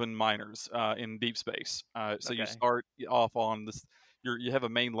dwarven miners in deep space. So you Okay. start off on this. You have a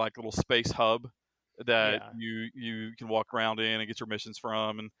main like little space hub that Yeah. you can walk around in and get your missions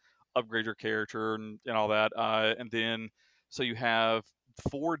from and upgrade your character and all that. And then so you have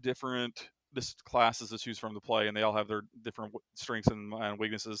 4 different this classes to choose from to play, and they all have their different strengths and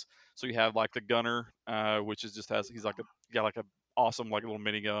weaknesses. So you have like the gunner, which is just has he's like got like a awesome like little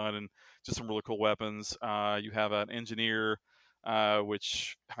minigun and just some really cool weapons. You have an engineer,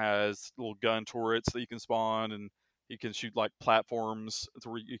 which has little gun turrets that you can spawn, and you can shoot like platforms to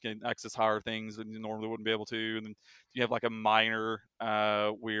where you can access higher things than you normally wouldn't be able to. And then you have like a miner,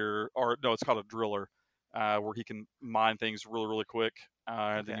 it's called a driller, where he can mine things really quick.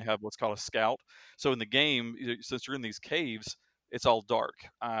 And then you Okay. have what's called a scout. So in the game, since you're in these caves, it's all dark.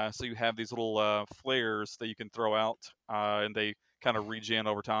 So you have these little flares that you can throw out, and they kind of regen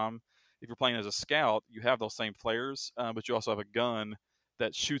over time. If you're playing as a scout, you have those same flares, but you also have a gun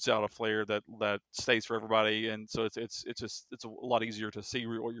that shoots out a flare that stays for everybody, and so it's a lot easier to see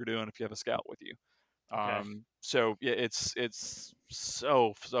what you're doing if you have a scout with you. Okay. So yeah, it's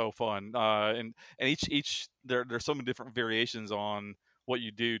so fun, and each there's so many different variations on what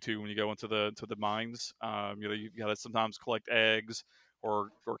you do too when you go into the mines. You got to sometimes collect eggs or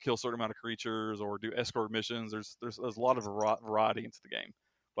kill a certain amount of creatures or do escort missions. There's a lot of variety into the game,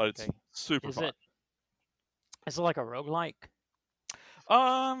 but it's Okay. super Is fun. it like a roguelike?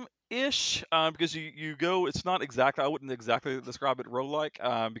 Ish, because you go. It's not exactly. I wouldn't exactly describe it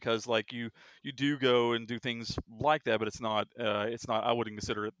roguelike, because like you do go and do things like that, but it's not. It's not. I wouldn't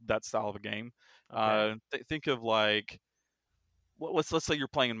consider it that style of a game. Okay. Think of like let's say you're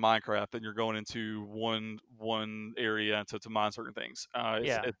playing in Minecraft and you're going into one area to mine certain things.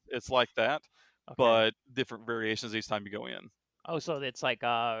 Yeah. It's like that, Okay. but different variations each time you go in. Oh, so it's like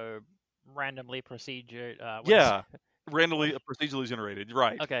randomly procedure. What is? Yeah, randomly procedurally generated.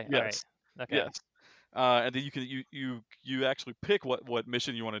 Right. Okay. All right. Yes. Okay. Yes. And then you actually pick what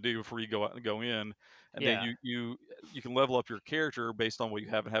mission you want to do before you go out and go in, and then Yeah. you can level up your character based on what you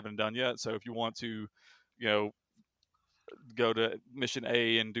haven't done yet. So if you want to, you know, go to mission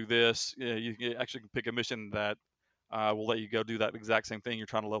A and do this, you actually can pick a mission that will let you go do that exact same thing you're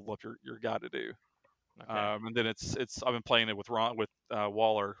trying to level up your guy to do. Okay. And then it's I've been playing it with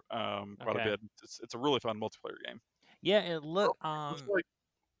Waller quite a Okay. bit. It's a really fun multiplayer game. Yeah. It look. Looks like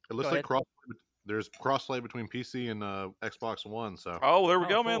it looks Go like ahead. there's crossplay between PC and Xbox One. So Oh, there we Oh,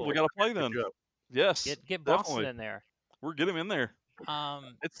 go, man. We cool. got to play good then. job. Yes, Get Boston definitely. in there. We're getting in there.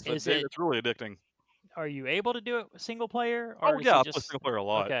 Is it? It's really addicting. Are you able to do it single player, Oh or is yeah, it I play just? single player a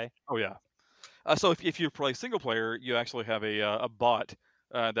lot. Okay. Oh yeah. So if you play single player, you actually have a bot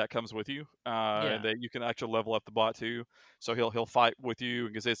that comes with you, Yeah. that you can actually level up the bot too. So he'll fight with you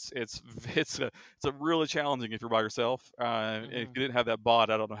because it's a really challenging if you're by yourself. If Hmm. you didn't have that bot,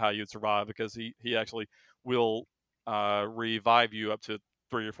 I don't know how you'd survive because he actually will revive you up to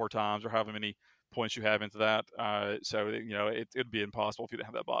 3 or 4 times or however many points you have into that. So it'd be impossible if you didn't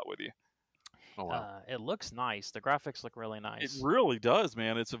have that bot with you. Oh wow. It looks nice. The graphics look really It nice. really does,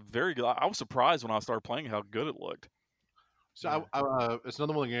 man. It's a very good. I was surprised when I started playing how good it looked. So Yeah. it's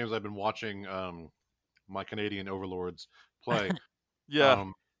another one of the games I've been watching my Canadian overlords play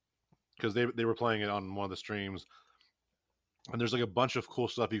Yeah. because they were playing it on one of the streams, and there's like a bunch of cool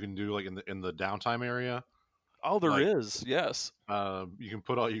stuff you can do like in the downtime area. Oh, there Like is. Yes. you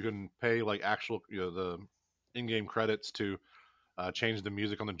can pay like actual the in-game credits to change the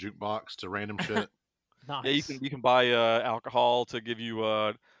music on the jukebox to random shit. Yeah, Nice. you can buy alcohol to give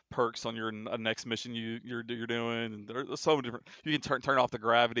you perks on your next mission you're doing, and there's so many different. You can turn off the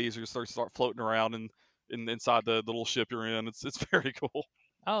gravity, so you start floating around inside the little ship you're in. It's very cool.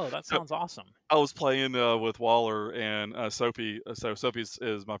 Oh, that So sounds awesome. I was playing with Waller and Sophie. So Sophie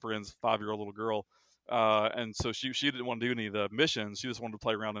is my friend's 5-year-old little girl, and so she didn't want to do any of the missions. She just wanted to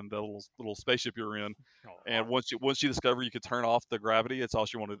play around in the little spaceship you're in. And Oh. once she discovered you could turn off the gravity, it's all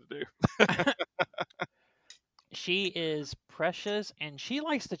she wanted to do. She is precious, and she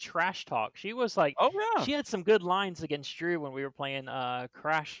likes to trash talk. She was like, Oh she had some good lines against Drew when we were playing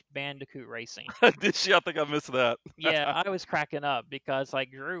Crash Bandicoot Racing. yeah, did she? I think I missed that. Yeah, I was cracking up because like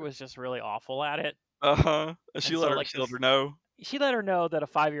Drew was just really awful at it, Uh-huh. and so like She let this, her know. she let her know that a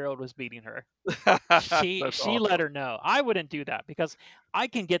 5-year-old was beating her. That's She let awesome. her know. I wouldn't do that because I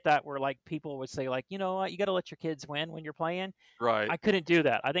can get that where like people would say like, you know what, you got to let your kids win when you're playing. Right. I couldn't do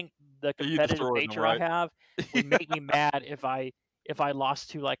that. I think the You competitive destroyed them, nature I right? have would Yeah. make me mad if I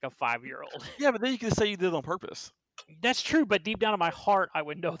lost to like a 5-year-old. Yeah, but then you can say you did it on purpose. That's true, but deep down in my heart, I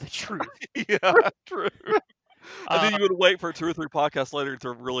would know the truth. Yeah, true. And then you Um, would wait for 2 or 3 podcasts later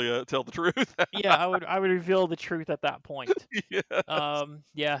to really tell the truth. yeah, I would reveal the truth at that point. Yeah.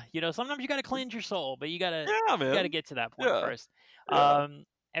 Yeah, sometimes you got to cleanse your soul, but Yeah, you got to man. get to that point Yeah. first. Yeah.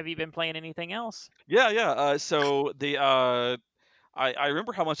 Have you been playing anything else? Yeah, yeah. So I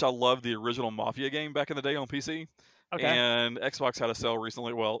remember how much I loved the original Mafia game back in the day on PC. Okay. And Xbox had a sale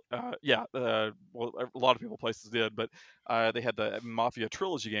recently. Well, yeah, well, a lot of people places did, but they had the Mafia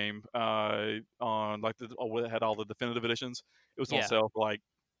trilogy game on like it had all the definitive editions. It was on Yeah. sale for like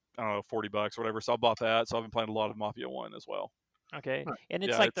I don't know $40 or whatever. So I bought that. So I've been playing a lot of Mafia 1 as well. Okay. And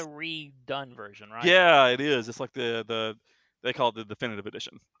it's Yeah, like the redone version, right? yeah, it is. It's like they call it the definitive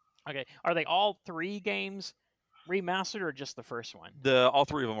edition. Okay. Are they all 3 games remastered or just the first one? All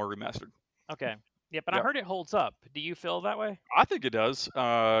 3 of them are remastered. Okay. Yeah, but I Yep. heard it holds up. Do you feel that way? I think it does.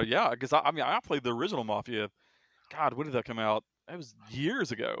 Yeah, because I mean I played the original Mafia. God, when did that come out? It was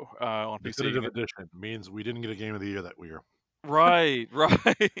years ago on PC. Definitive edition means we didn't get a game of the year that year. Right,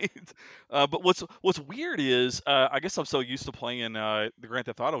 right. But what's weird is I guess I'm so used to playing the Grand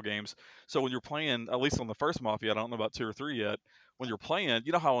Theft Auto games. So when you're playing, at least on the first Mafia, I don't know about 2 or 3 yet. When you're playing,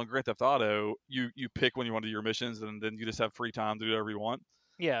 you know how on Grand Theft Auto you pick when you want to do your missions, and then you just have free time to do whatever you want.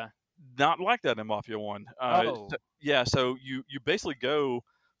 Yeah. Not like that in Mafia 1. Oh. Yeah, so you basically go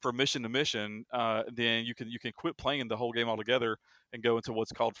from mission to mission, then you can quit playing the whole game altogether and go into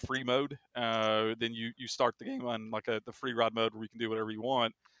what's called free mode. Then you start the game on like the free ride mode where you can do whatever you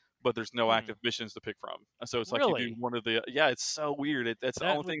want, but there's no active missions to pick from. And so it's like you do Really? one of the yeah, it's so weird. That's the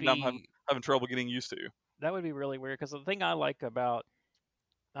That only would thing that I'm be having trouble getting used to. that would be really weird because the thing I like about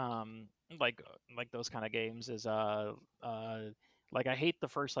um like those kind of games is like I hate the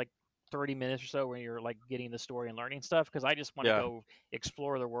first like 30 minutes or so when you're like getting the story and learning stuff because I just want to Yeah. go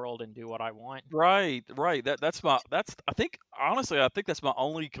explore the world and do what I want. Right, right. That's I think honestly I think that's my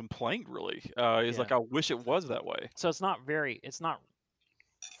only complaint really. Is Yeah. like I wish it was that way. So it's not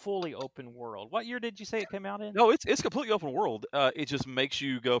fully open world. What year did you say it came out in? No, it's completely open world. It just makes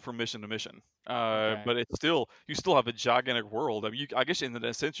you go from mission to mission. Okay. But it's still you still have a gigantic world. I mean, I guess in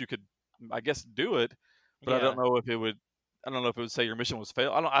a sense you could, I guess, do it, but I don't Yeah. know if it would. I don't know if it would say your mission was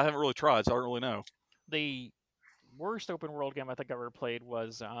failed. I haven't really tried, so I don't really know. The worst open world game I think I ever played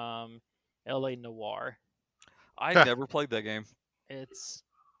was LA Noir. I never played that game. It's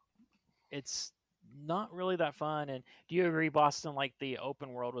not really that fun. And do you agree, Boston? Like the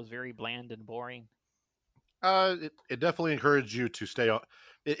open world was very bland and boring. It definitely encouraged you to stay on.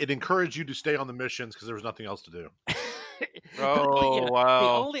 It encouraged you to stay on the missions because there was nothing else to do. Oh The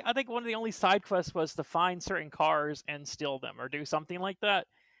wow! only I think one of the only side quests was to find certain cars and steal them or do something like that.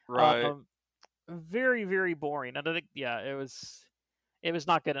 Right. Very very boring. And I think it was it was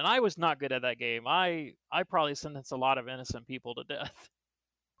not good, and I was not good at that game. I probably sentenced a lot of innocent people to death.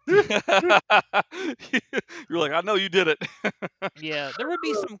 You're like, I know you did it. Yeah, there would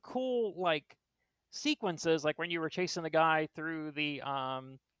be some cool like sequences, like when you were chasing the guy through the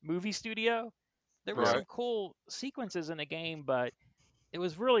movie studio. There were Right. some cool sequences in the game, but it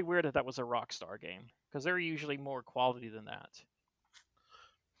was really weird that was a Rockstar game because they're usually more quality than that.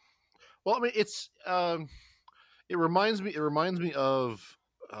 Well, I mean, it's it reminds me of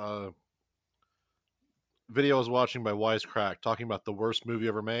video I was watching by Wisecrack talking about the worst movie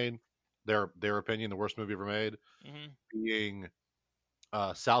ever made. Their opinion, the worst movie ever made, being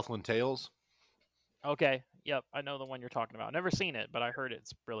Southland Tales. Okay, yep, I know the one you're talking about. Never seen it, but I heard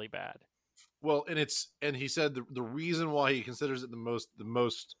it's really bad. Well, and he said the reason why he considers it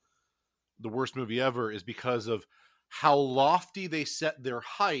the worst movie ever is because of how lofty they set their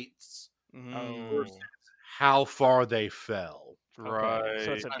heights, Oh, how far they fell. okay.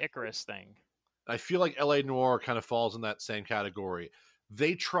 So it's an Icarus thing. I feel like LA Noire kind of falls in that same category.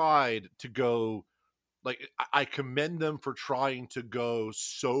 They tried to go, like, I commend them for trying to go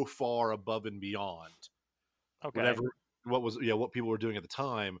so far above and beyond Okay. what people were doing at the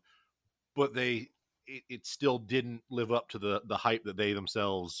time, but it still didn't live up to the hype that they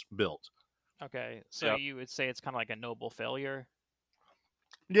themselves built. Okay. So Yep. you would say it's kind of like a noble failure.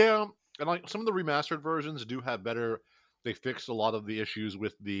 Yeah, and like some of the remastered versions do have better. They fixed a lot of the issues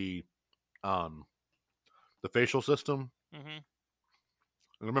with the facial system. Mm-hmm.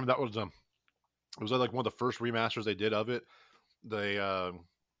 I remember that was it was like one of the first remasters they did of it. They I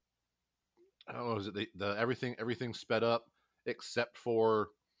don't know, was it the everything sped up except for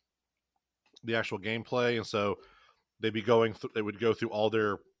the actual gameplay, and so they'd be they would go through all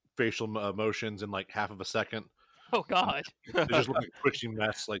their facial motions in like half of a second. Oh God. They just look like a twitchy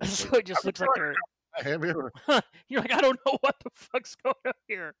mess. Like, So it just looks like they're. You're like, I don't know what the fuck's going on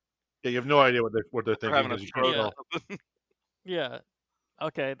here. Yeah, you have no idea what they're They're thinking having a because you can't stroke. tell. or something. Yeah.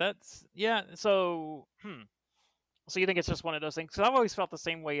 Okay. That's yeah. So So you think it's just one of those things? Because I've always felt the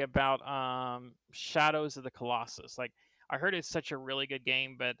same way about Shadows of the Colossus. Like I heard it's such a really good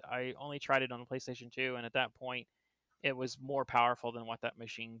game, but I only tried it on the PlayStation 2, and at that point, it was more powerful than what that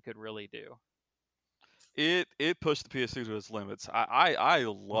machine could really do. It pushed the PS2 to its limits. I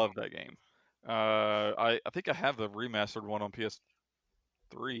love that game. I think I have the remastered one on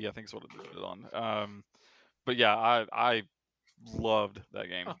PS3. I think is what I did it on. But yeah, I loved that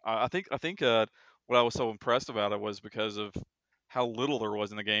game. I think what I was so impressed about it was because of how little there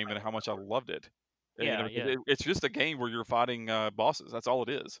was in the game and how much I loved it. Yeah, yeah. It's just a game where you're fighting bosses. That's all it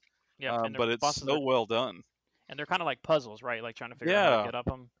is. Yeah, and But the it's bosses so well done. and they're kind of like puzzles, right? Like trying to figure out how to Yeah. get up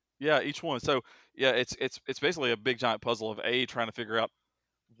them. Yeah, each one. So yeah, it's basically a big giant puzzle of A, trying to figure out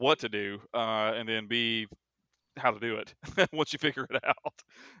what to do, and then B, how to do it once you figure it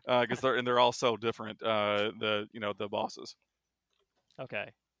out, because they're all so different. The bosses. Okay.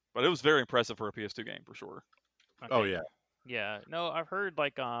 But it was very impressive for a PS2 game for sure. Okay. Oh yeah, Yeah. No, I've heard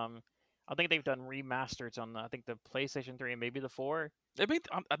like I think they've done remasters on I think the PlayStation 3 and maybe the 4. I mean,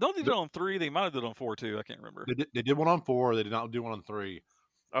 I don't think they did it on 3. They might have did it on 4 too. I can't remember. they did one on 4. They did not do one on 3.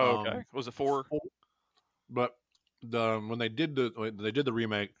 Oh, okay. Was it 4? But when they did the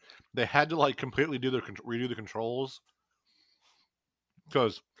remake, they had to like completely redo the controls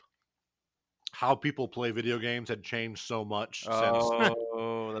because how people play video games had changed so much since.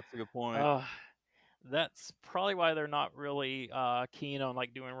 Oh, that's a good point. That's probably why they're not really keen on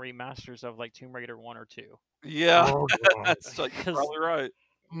like doing remasters of like Tomb Raider 1 or 2. Yeah, Oh, God. that's like, you're 'Cause- probably right.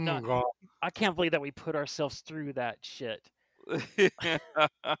 No. God. I can't believe that we put ourselves through that shit. That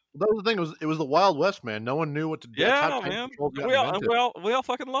was the thing. It was the Wild West, man. No one knew what to do. That's Yeah, how man. controls got invented. We all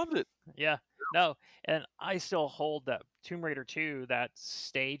fucking loved it. Yeah. No, and I still hold that Tomb Raider 2, that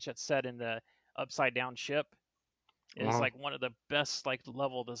stage that's set in the upside down ship, is Uh-huh. like one of the best like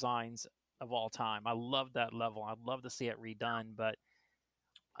level designs of all time. I love that level. I'd love to see it redone, but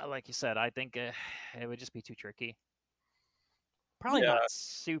like you said, I think it would just be too tricky. Probably Yeah. not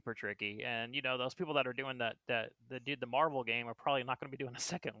super tricky, and those people that are doing that did the Marvel game are probably not going to be doing a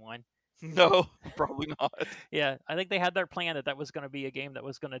second one. No, probably not. Yeah, I think they had their plan that was going to be a game that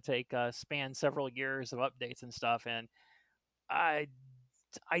was going to take span several years of updates and stuff, and I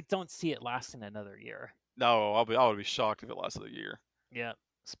don't see it lasting another year. No, I would be shocked if it lasted a year. Yeah,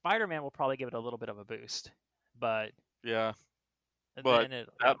 Spider-Man will probably give it a little bit of a boost, but Yeah, But then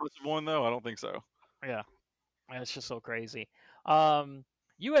that much of one though, I don't think so. yeah, it's just so crazy.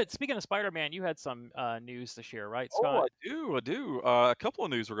 Speaking of Spider-Man, you had some news this year, right, Scott? Oh, I do. A couple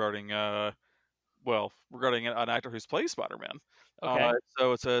of news regarding regarding an actor who's played Spider-Man. Okay.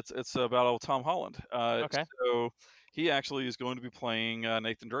 So it's about old Tom Holland. Okay. So he actually is going to be playing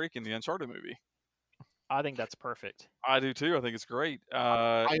Nathan Drake in the Uncharted movie. I think that's perfect. I do too. I think it's great.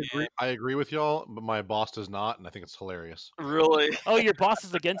 I agree. I agree with y'all, but my boss does not, and I think it's hilarious. Really? Oh, your boss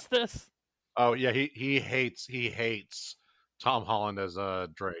is against this? Oh yeah, he hates Tom Holland as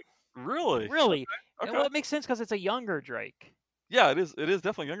Drake. Really? Really? Okay. Well, it makes sense because it's a younger Drake. Yeah, it is. It is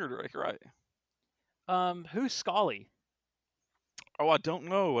definitely younger Drake, right? Who's Scully? Oh, I don't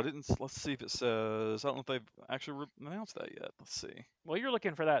know. I didn't. Let's see if it says. I don't know if they've actually announced that yet. Let's see. Well, you're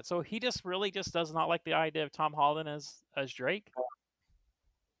looking for that. So he just really just does not like the idea of Tom Holland as Drake.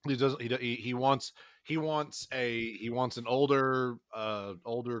 He does. He wants an older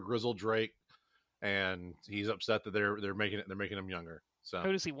grizzled Drake, and he's upset that they're making him younger. So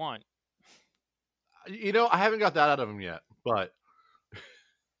Who does he want? I haven't got that out of him yet, but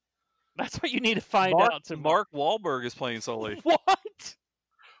That's what you need to find Mark, out. Mark Wahlberg is playing Sully. What?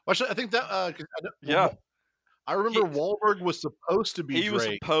 actually, I think that 'cause Yeah. I remember Wahlberg was supposed to be He Drake. was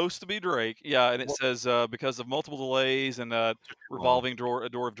supposed to be Drake. Yeah, and it says because of multiple delays and revolving door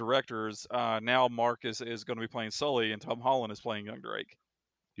of directors, now Mark is going to be playing Sully, and Tom Holland is playing young Drake.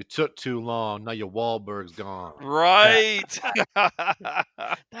 You took too long. Now your Wahlberg's gone. Right.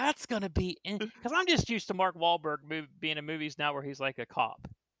 That's gonna be because I'm just used to Mark Wahlberg being in movies now where he's like a cop.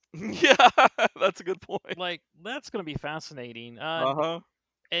 Yeah, that's a good point. Like that's gonna be fascinating. Uh-huh.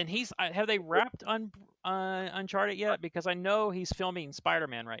 And have they wrapped Uncharted yet? Because I know he's filming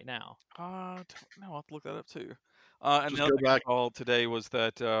Spider-Man right now. No, I'll have to look that up too. And Just the other go thing I back. saw today was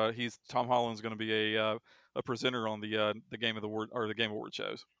that Tom Holland's going to be a presenter on the Game of the Award or the Game Award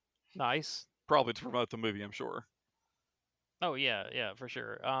shows, Nice. probably to promote the movie. I'm sure. Oh yeah, for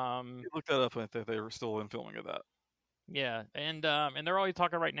sure. You look that up if they were still in filming of that. Yeah, and they're already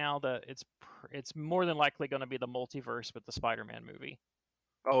talking right now that it's more than likely going to be the multiverse with the Spider-Man movie,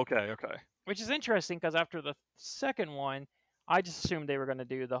 Oh, okay. which is interesting because after the second one, I just assumed they were going to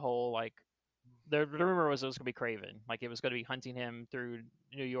do the whole like the rumor was it was going to be Craven, like it was going to be hunting him through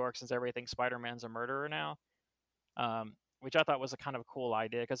New York since everybody thinks Spider-Man's a murderer now, which I thought was a kind of cool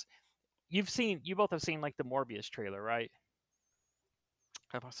idea because you both have seen like the Morbius trailer, right?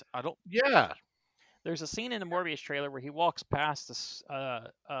 I don't. Yeah. There's a scene in the Morbius trailer where he walks past this,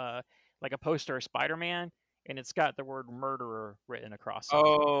 like a poster of Spider-Man, and it's got the word murderer written across it.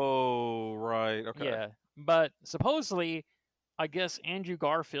 Oh, right. Okay. Yeah, but supposedly, I guess Andrew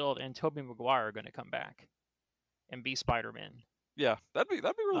Garfield and Tobey Maguire are going to come back and be Spider-Man. Yeah, that'd be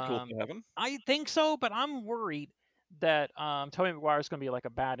really cool to have him. I think so, but I'm worried that Tobey Maguire is going to be like a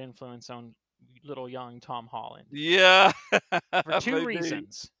bad influence on little young Tom Holland. Yeah. For two Maybe.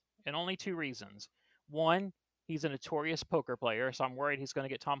 reasons, and only two reasons. One, he's a notorious poker player, so I'm worried he's going to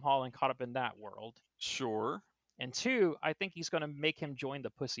get Tom Holland caught up in that world. Sure. And two, I think he's going to make him join the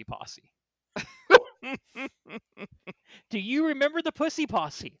Pussy Posse. Do you remember the Pussy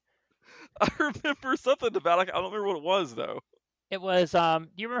Posse? I remember something about it. I don't remember what it was though. It was do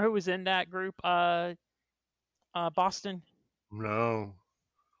you remember who was in that group? Boston. No.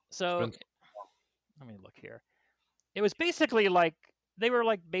 So been- let me look here. It was basically like they were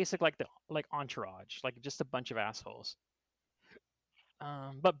like Entourage, like just a bunch of assholes.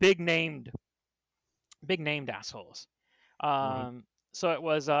 But big named assholes. So it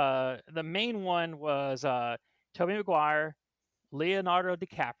was the main one was Tobey Maguire, Leonardo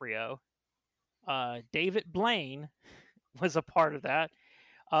DiCaprio, David Blaine was a part of that.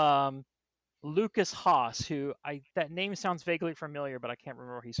 Lucas Haas, who that name sounds vaguely familiar, but I can't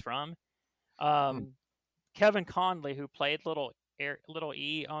remember where he's from. Kevin Conley, who played little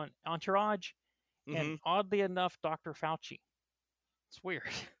E on Entourage, and oddly enough, Dr. Fauci. It's weird.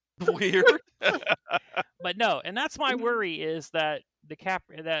 Weird. But no, and that's my worry is that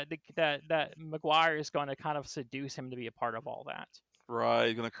that Maguire is going to kind of seduce him to be a part of all that.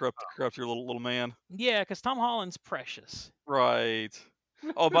 Right, gonna corrupt your little man. Yeah, because Tom Holland's precious. Right.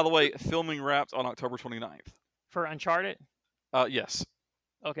 Oh, by the way, filming wrapped on October 29th. For Uncharted? Yes.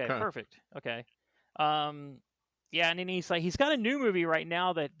 Okay, Okay. perfect. Okay. Yeah, and then he's got a new movie right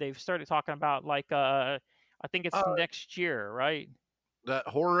now that they've started talking about, like I think it's next year, right? That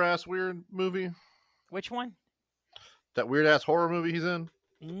horror ass weird movie. Which one? That weird ass horror movie he's in.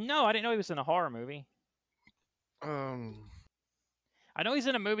 No, I didn't know he was in a horror movie. I know he's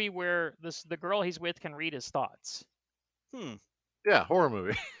in a movie where the girl he's with can read his thoughts. Yeah, horror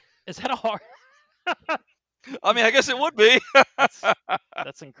movie. Is that a horror? I mean, I guess it would be.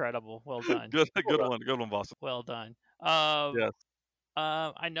 That's incredible. Well done. Good one, Boston. Well done. Yes.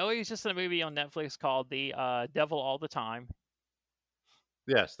 I know he's just in a movie on Netflix called The Devil All the Time.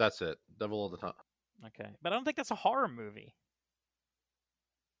 Yes, that's it. Devil all the time. Okay, but I don't think that's a horror movie.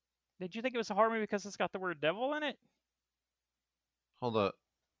 Did you think it was a horror movie because it's got the word devil in it? hold up.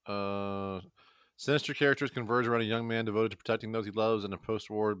 Sinister characters converge around a young man devoted to protecting those he loves in a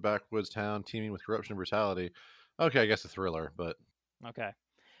post-war backwoods town teeming with corruption and brutality. Okay, I guess a thriller, but Okay.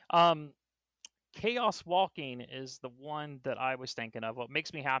 Chaos Walking is the one that I was thinking of. What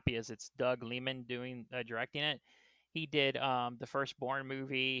makes me happy is it's Doug Liman directing it. He did the Firstborn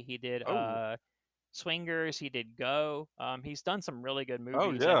movie. He did Oh. Swingers. He did Go. He's done some really good movies.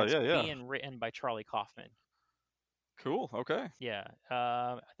 Oh, yeah, and it's yeah. being written by Charlie Kaufman. Cool. Okay. Yeah.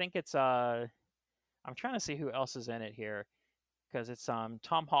 I think it's I'm trying to see who else is in it here, because it's Tom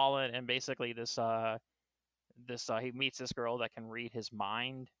Holland, and basically this he meets this girl that can read his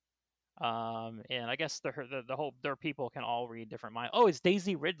mind. And I guess their people can all read different minds. Oh, it's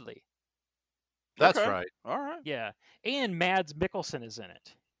Daisy Ridley. that's Okay. right. All right. Yeah, and Mads Mikkelsen is in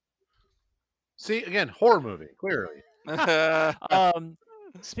it. See, again, horror movie, clearly.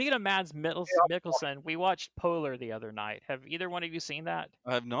 Speaking of Mads Mikkelsen, we watched Polar the other night. Have either one of you seen that?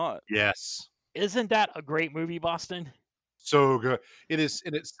 I have not. Yes. Isn't that a great movie, Boston? So good. It is,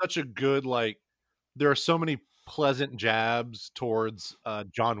 and it's such a good, like, there are so many pleasant jabs towards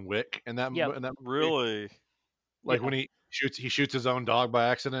John Wick in that, Yep. in that movie. Really? Like Yeah. when he shoots his own dog by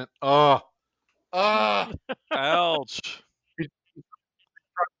accident. Oh, Ouch.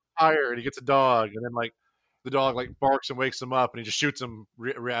 tired. And he gets a dog, and then like the dog like barks and wakes him up, and he just shoots him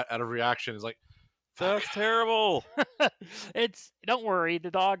out of reaction. It's like, That's terrible. Don't worry,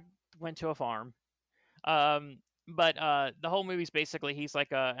 the dog went to a farm. But the whole movie's basically he's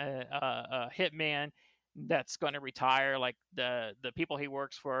like a hitman that's going to retire. Like the people he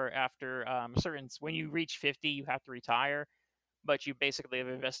works for after when you reach 50, you have to retire, but you basically have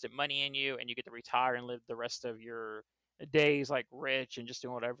invested money in you, and you get to retire and live the rest of your days like rich and just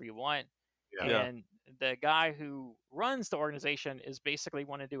doing whatever you want. Yeah. And the guy who runs the organization is basically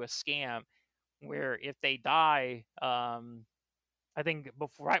want to do a scam where if they die, I think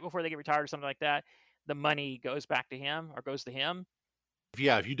right before they get retired or something like that, the money goes back to him or goes to him.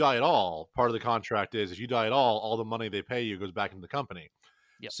 if you die at all, part of the contract is if you die at all the money they pay you goes back into the company.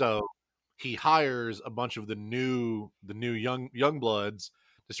 Yep. So he hires a bunch of the new young bloods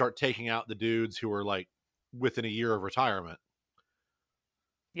to start taking out the dudes who are like within a year of retirement.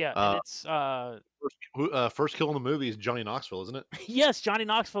 Yeah, and it's First kill in the movie is Johnny Knoxville, isn't it? yes, Johnny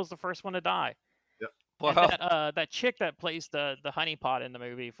Knoxville's the first one to die. Wow. And that chick that plays the honeypot in the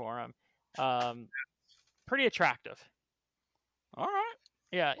movie for him, pretty attractive. All right.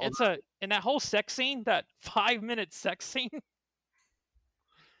 Yeah, in that whole sex scene, that 5-minute sex scene,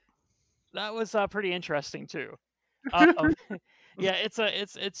 that was pretty interesting too. Yeah,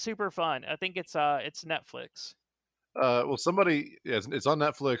 it's super fun. I think it's Netflix. Well, somebody, it's on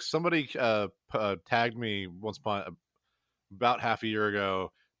Netflix. Somebody tagged me once about half a year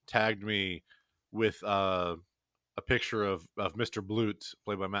ago. Tagged me with a picture of Mr. Blute,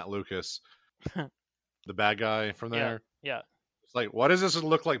 played by Matt Lucas, the bad guy from there. Yeah. It's like, why does this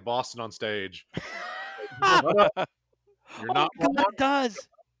look like Boston on stage? Oh You're not. my God, it does.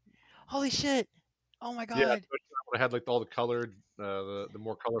 Holy shit! Oh my God. Yeah, I had like all the colored, the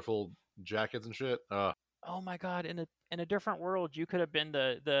more colorful jackets and shit. Oh my God! In a different world, you could have been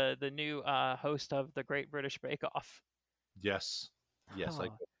the new host of the Great British Bake Off. Yes. Oh.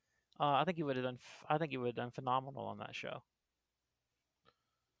 I think you would have done. I think you would have done phenomenal on that show.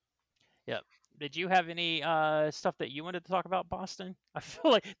 Yep. Did you have any stuff that you wanted to talk about, Boston? I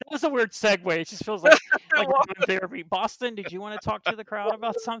feel like that was a weird segue. It just feels like therapy. Boston, did you want to talk to the crowd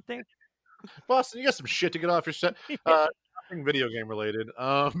about something? Boston, you got some shit to get off your set. Nothing video game related.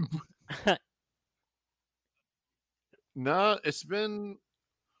 No, it's been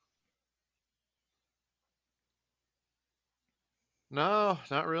no,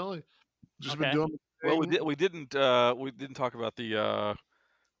 not really. Just been Okay. doing. Well, we didn't talk about the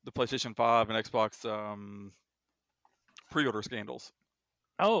PlayStation 5 and Xbox pre-order scandals.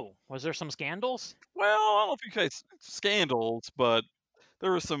 Oh, was there some scandals? Well, I don't know if you say scandals, but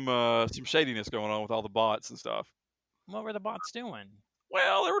there was some shadiness going on with all the bots and stuff. What were the bots doing?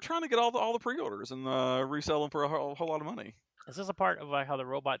 Well, they were trying to get all the pre-orders and resell them for a whole lot of money. Is this a part of how the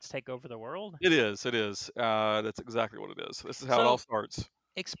robots take over the world? It is. That's exactly what it is. This is how it all starts.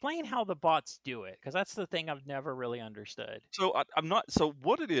 Explain how the bots do it, because that's the thing I've never really understood. So I'm not. So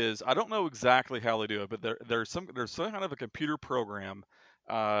what it is, I don't know exactly how they do it, but there's some kind of a computer program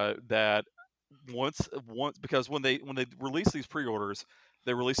that once because when they release these pre-orders,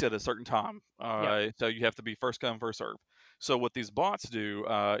 they release it at a certain time. So you have to be first come first serve. So what these bots do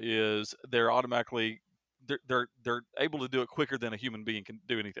is they're automatically they're able to do it quicker than a human being can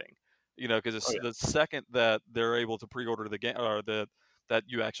do anything. You know, because the second that they're able to pre-order the game or that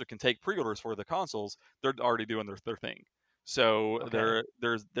you actually can take pre-orders for the consoles, they're already doing their thing. So Okay.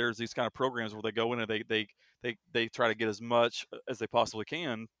 there's these kind of programs where they go in and they try to get as much as they possibly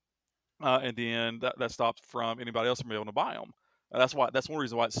can, and then that stops from anybody else from being able to buy them. That's one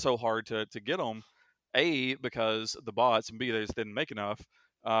reason why it's so hard to get them. A, because the bots, and B, they just didn't make enough.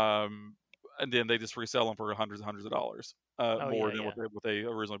 Um, and then they just resell them for hundreds and hundreds of dollars Oh more yeah, than yeah. what they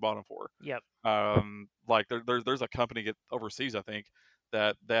originally bought them for. Yep. Like there's a company overseas, I think,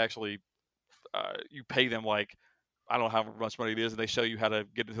 that they actually you pay them like I don't know how much money it is, and they show you how to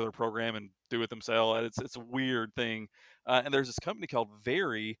get into their program and do it themselves. And it's a weird thing. And there's this company called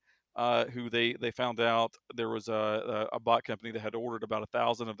Very, who they found out there was a bot company that had ordered about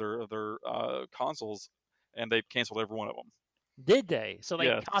 1,000 of their consoles, and they canceled every one of them. Did they? So they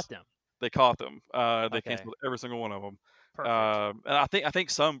Yes, caught them. they caught them. They Okay. canceled every single one of them. Perfect. And I think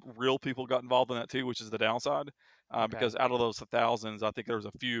some real people got involved in that too, which is the downside. Okay. Because out of those thousands, I think there was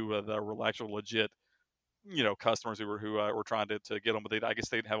a few that were actual legit, customers who were trying to get them, but I guess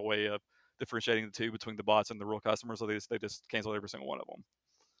they didn't have a way of differentiating the two between the bots and the real customers, so they just canceled every single one of them.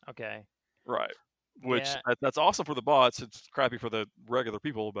 Okay. Right. Which Yeah. that's awesome for the bots. It's crappy for the regular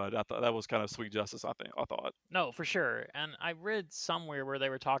people, but I thought that was kind of sweet justice. I thought. No, for sure. And I read somewhere where they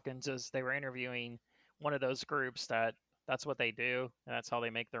were they were interviewing one of those groups that's what they do and that's how they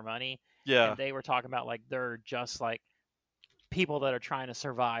make their money. Yeah. And they were talking about like they're just like people that are trying to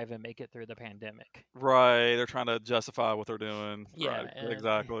survive and make it through the pandemic. Right. They're trying to justify what they're doing. Yeah, Right. and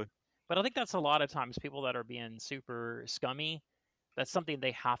Exactly. but I think that's a lot of times people that are being super scummy. That's something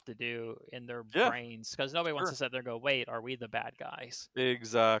they have to do in their Yeah. brains because nobody wants Sure. to sit there and go, "Wait, are we the bad guys?"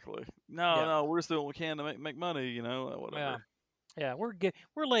 Exactly. Yeah. No, we're just doing what we can to make money. Yeah. Whatever. Yeah,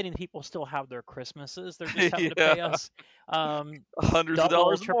 we're letting people still have their Christmases. They're just having to Yeah. pay us Hundreds of double,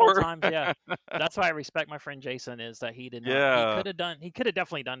 dollars triple more. times. Yeah, that's why I respect my friend Jason. Is that he did not? Yeah. He could have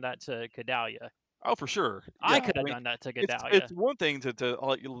definitely done that to Gedalia. Oh, for sure. I Yeah, could have mean, done that to it's Gedalia. one thing to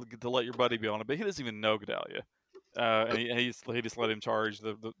let your buddy be on it, but he doesn't even know Gedalia, and he just let him charge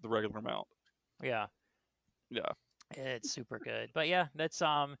the regular amount. Yeah, Yeah. it's super good. But yeah, that's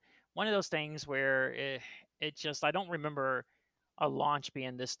one of those things where it just I don't remember a launch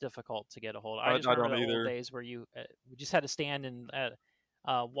being this difficult to get a hold of. I just I remember don't the old either. days where you just had to stand in at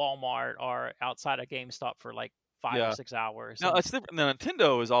Walmart or outside of GameStop for like 5 or Yeah. 6 hours. Now And it's different. Now,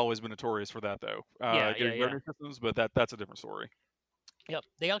 Nintendo has always been notorious for that, though. yeah, Getting their yeah. new systems, but that's a different story. Yep.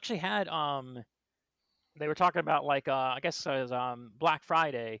 They actually had they were talking about like I guess it was Black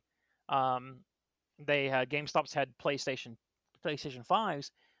Friday. Um they had GameStops had PlayStation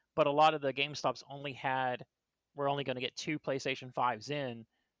 5s, but a lot of the GameStops were only going to get 2 PlayStation 5s in,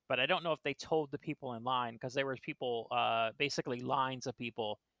 but I don't know if they told the people in line because there was people basically lines of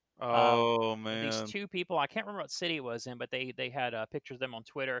people. Oh These man, 2 people, I can't remember what city it was in, but they had pictures of them on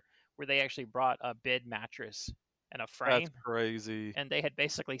Twitter where they actually brought a bed mattress and a that's frame, crazy. and they had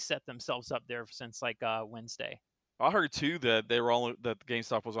basically set themselves up there since like Wednesday. I heard too that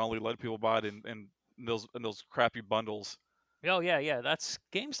GameStop was only letting people buy it in those crappy bundles. Oh yeah. That's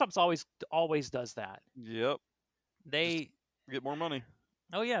GameStop's always does that. Yep. Just They get more money.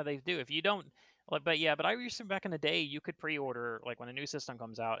 oh yeah, they do. If you don't but I used to back in the day you could pre-order like when a new system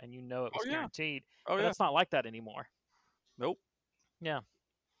comes out and it Oh was yeah. guaranteed. Oh But yeah. that's not like that anymore. Nope. Yeah.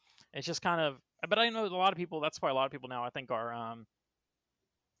 It's just kind of but I know a lot of people that's why a lot of people now I think are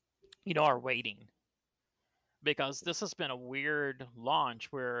are waiting because this has been a weird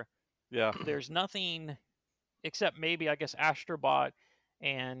launch where Yeah. there's nothing except maybe I guess Astrobot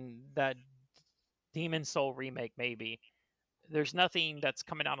and that Demon Soul remake maybe. There's nothing that's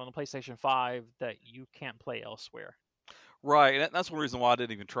coming out on the PlayStation 5 that you can't play elsewhere. Right, and that's one reason why I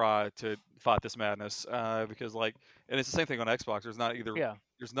didn't even try to fight this madness. Because and it's the same thing on Xbox. Yeah.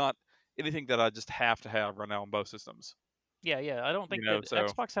 There's not anything that I just have to have right now on both systems. Yeah. I don't think that So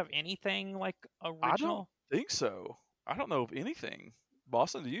Xbox have anything like I don't original. think so. I don't know of anything.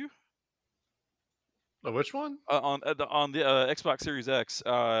 Boston, do you? Which one? On the Xbox Series X,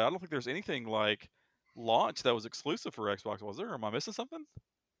 I don't think there's anything like launch that was exclusive for Xbox. Was there? Am I missing something?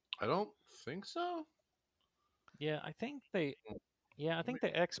 I don't think so. Yeah, I think the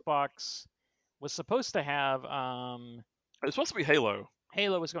Xbox was supposed to have It's supposed to be Halo.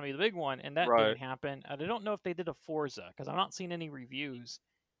 Halo was going to be the big one, and that Right. didn't happen. And I don't know if they did a Forza because I'm not seeing any reviews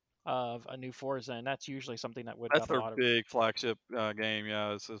of a new Forza, and that's usually something that would That's have a their lot of. big flagship game.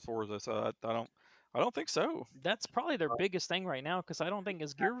 Yeah, it's Forza. So I don't think so. That's probably their biggest thing right now because I don't think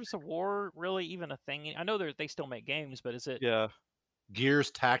is Gears of War really even a thing. I know they still make games, but is it? Yeah. Gears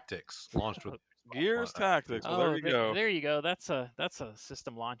Tactics launched with Gears Tactics. Well, there you go. There you go. That's a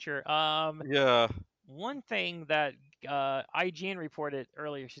system launcher. Yeah. One thing that IGN reported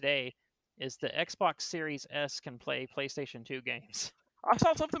earlier today is the Xbox Series S can play PlayStation 2 games. I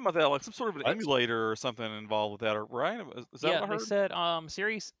saw something about that, like some sort of an What? emulator or something involved with that, right? Is that Yeah, what I they heard? said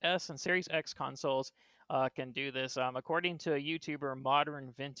Series S and Series X consoles can do this. According to a YouTuber,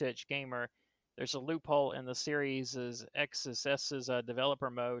 Modern Vintage Gamer, there's a loophole in the Series X's S's developer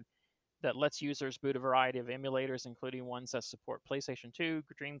mode that lets users boot a variety of emulators, including ones that support PlayStation 2,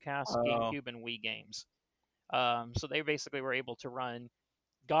 Dreamcast, Oh, GameCube, and Wii games. So they basically were able to run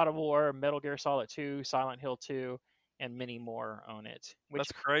God of War, Metal Gear Solid 2, Silent Hill 2, and many more on it. Which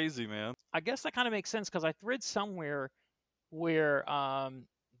that's crazy, man. I guess that kind of makes sense because I read somewhere where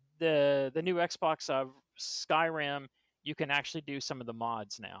the new Xbox Skyrim, you can actually do some of the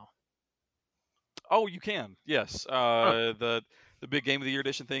mods now. Oh, you can. Yes. Huh. The big Game of the Year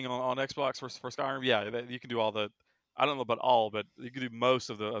edition thing on Xbox for Skyrim. Yeah, you can do all the. I don't know about all, but you can do most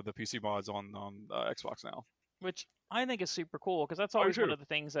of the PC mods on Xbox now. Which I think is super cool because that's Oh, always one sure. of the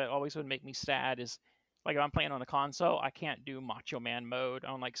things that always would make me sad is like if I'm playing on a console, I can't do Macho Man mode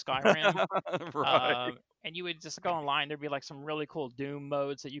on like Skyrim. Right. And you would just go online, there'd be like some really cool Doom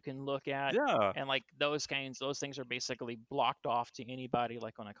modes that you can look at, Yeah. and like those things are basically blocked off to anybody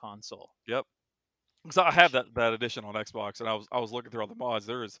like on a console. Yep. Because I have Which, that edition on Xbox, and I was looking through all the mods.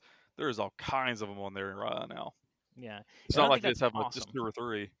 There is all kinds of them on there right now. yeah, It's and not I like think you just that's have like just awesome. 2 or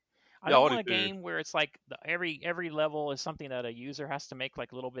 3. I Yeah, don't I do want a too. game where it's like every level is something that a user has to make,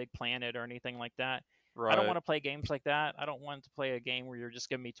 like Little Big Planet or anything like that. I don't Right. want to play games like that. I don't want to play a game where you're just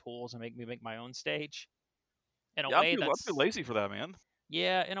giving me tools and make me make my own stage. In a Yeah, way, I'm too that's lazy for that, man.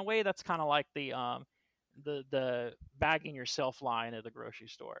 yeah. In a way, that's kind of like the bagging yourself line at the grocery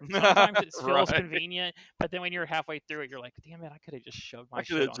store. Sometimes it feels Right. convenient, but then when you're halfway through it, you're like, damn it, I could have just shoved I my could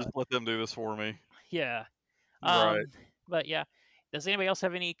shit have on just it. let them do this for me. Yeah. Right. But yeah. Does anybody else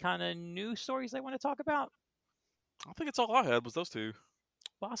have any kind of news stories they want to talk about? I think it's all I had was those 2.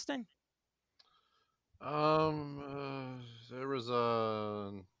 Boston? There was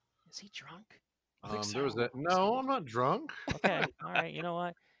a Is he drunk? I think there was so. that. No, I'm not drunk. Okay. All right. You know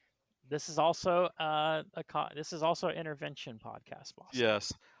what? This is also this is also an intervention podcast, Boston.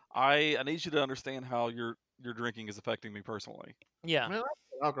 Yes. I need you to understand how your drinking is affecting me personally. Yeah. Man, I've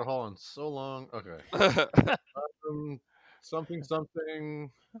had alcohol in so long. Okay. Something something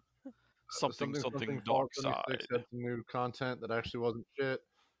something dark Fallout 76 side. had some new content that actually wasn't shit.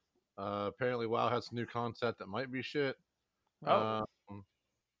 Apparently WoW had some new content that might be shit. Oh. Um,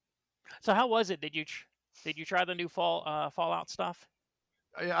 So how was it? Did you try the new Fallout stuff?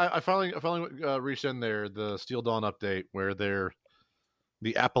 I finally reached in there the Steel Dawn update where they're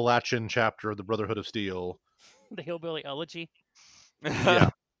the Appalachian chapter of the Brotherhood of Steel. The Hillbilly Elegy? Yeah,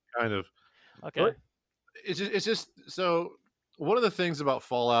 kind of. Okay. But it's just so one of the things about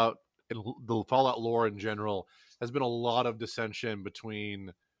Fallout and the Fallout lore in general has been a lot of dissension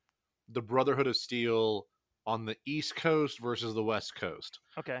between the Brotherhood of Steel on the East Coast versus the West Coast.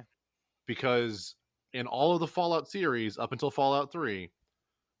 Okay. Because in all of the Fallout series up until Fallout 3,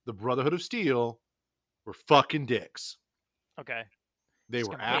 the Brotherhood of Steel were fucking dicks. Okay. They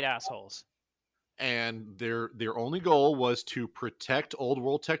Just were complete assholes. and their only goal was to protect old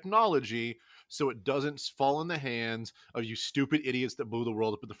world technology so it doesn't fall in the hands of you stupid idiots that blew the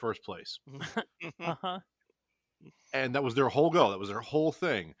world up in the first place. Uh-huh. And that was their whole goal. That was their whole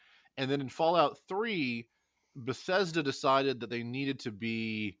thing. And then in Fallout 3, Bethesda decided that they needed to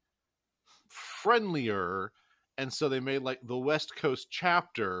be friendlier, and so they made like the West Coast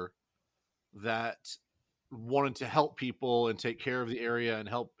chapter that wanted to help people and take care of the area and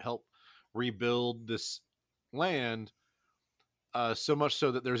help rebuild this land. So much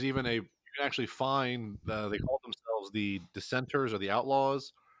so that there's even you can actually find they call themselves the Dissenters or the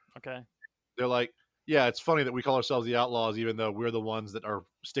Outlaws. Okay. They're like, yeah, it's funny that we call ourselves the Outlaws, even though we're the ones that are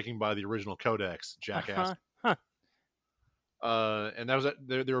sticking by the original codex, jackass. Huh. And that was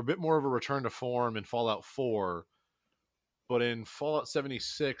they were a bit more of a return to form in Fallout 4, but in Fallout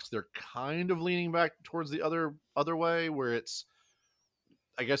 76, they're kind of leaning back towards the other way, where it's,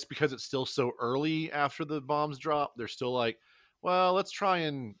 I guess, because it's still so early after the bombs drop, they're still like, well, let's try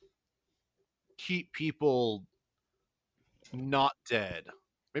and keep people not dead.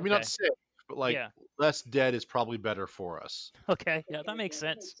 Maybe Okay. not sick, but like Yeah. less dead is probably better for us. Okay. Yeah, that makes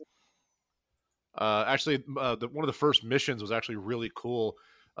sense. Actually, one of the first missions was actually really cool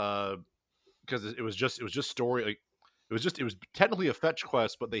because it was just story. Like, it was technically a fetch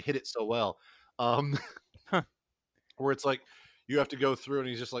quest, but they hit it so well. Huh. Where it's like you have to go through, and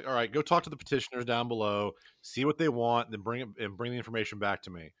he's just like, "All right, go talk to the petitioners down below, see what they want, and then bring the information back to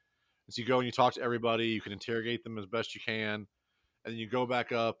me." And so you go and you talk to everybody. You can interrogate them as best you can, and then you go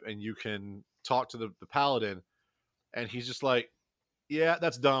back up and you can talk to the paladin, and he's just like, "Yeah,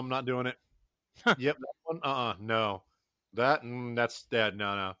 that's dumb. Not doing it." Yep, that one. No, that's dead.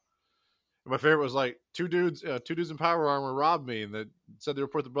 No. My favorite was like two dudes in power armor robbed me, and they said they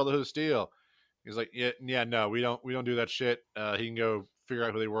report the Brotherhood of Steel. He's like, yeah, no, we don't do that shit. He can go figure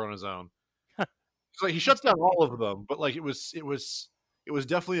out who they were on his own. So like, he shuts down all of them, but like it was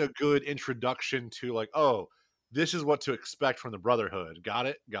definitely a good introduction to like, oh, this is what to expect from the Brotherhood. Got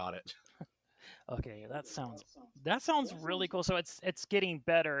it. Okay, that sounds really cool. So it's getting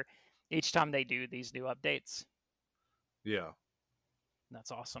better each time they do these new updates. Yeah.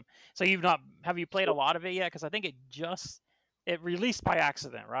 That's awesome. So have you played a lot of it yet? Because I think it released by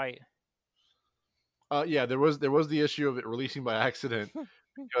accident, right? Yeah, there was the issue of it releasing by accident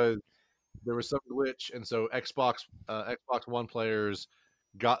because there was some glitch, and so Xbox One players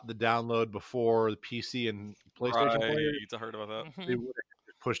got the download before the PC and PlayStation players. I heard about that. Mhm. They would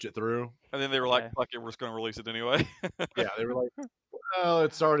have pushed it through. And then they were Okay. like, "Fuck it, we're just going to release it anyway." Yeah, they were like, "Well,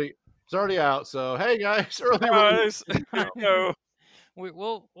 it's already out, so hey guys, early release." Guys, here you go.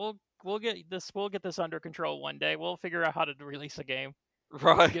 We'll get this under control one day. We'll figure out how to release a game.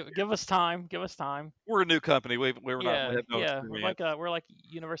 Right. Give us time. Give us time. We're a new company. We're not. Yeah, We have no yeah. experience. We're like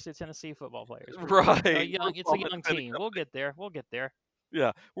University of Tennessee football players. Right. It's a young team. We'll get there.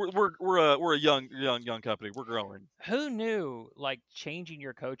 Yeah, we're a young company. We're growing. Who knew like changing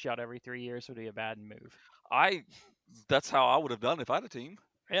your coach out every 3 years would be a bad move? That's how I would have done if I had a team.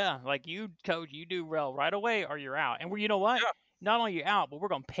 Yeah, like you do well right away or you're out. And you know what? Yeah. Not only you out, but we're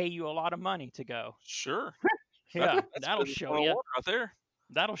gonna pay you a lot of money to go. Sure. Yeah, That's that'll business show 101 you. right there.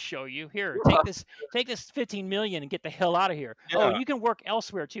 That'll show you. Here, take this 15 million and get the hell out of here. Yeah. Oh, you can work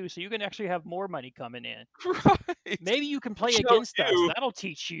elsewhere too, so you can actually have more money coming in. Right. Maybe you can play Show against us. you. That'll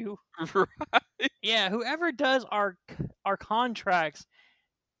teach you. Right. Yeah, whoever does our contracts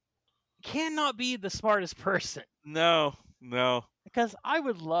cannot be the smartest person. No. Because I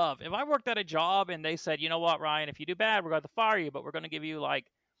would love if I worked at a job and they said, you know what, Ryan, if you do bad, we're going to fire you, but we're going to give you like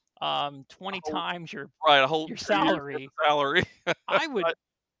 20 times your Right. A whole your 3 years worth of salary. salary.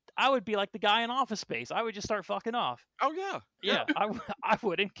 I would be like the guy in Office Space. I would just start fucking off. Oh yeah. Yeah, I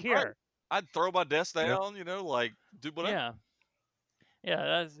wouldn't care. I'd throw my desk Yeah. down. Like do whatever.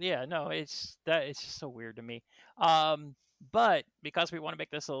 Yeah. No, it's just so weird to me. But because we want to make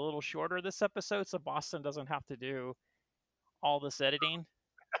this a little shorter this episode, so Boston doesn't have to do all this editing,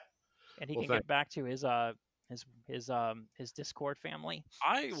 and he Well, can get back to his Discord family.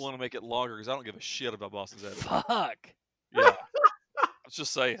 I want to make it longer because I don't give a shit about Boston's editing. Fuck. Yeah. Let's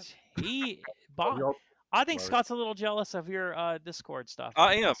just say it. Sorry. I think Scott's a little jealous of your Discord stuff.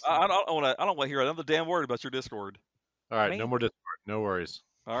 I am. I don't want to hear another damn word about your Discord. All right, Me? no more Discord. No worries.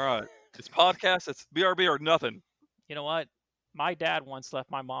 All right. It's podcast. It's BRB or nothing. You know what? My dad once left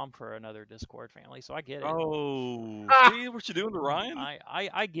my mom for another Discord family, so I get it. Oh, see what you doing to Ryan?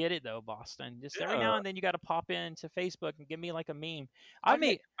 I get it though, Boston. Just every Yeah. now and then you got to pop into Facebook and give me like a meme.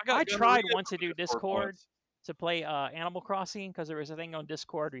 I I tried once to do once. Discord to play Animal Crossing because there was a thing on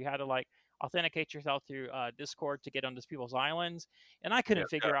Discord where you had to like authenticate yourself through Discord to get on these people's islands, and I couldn't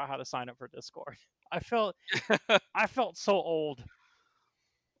figure out how to sign up for Discord. I felt so old.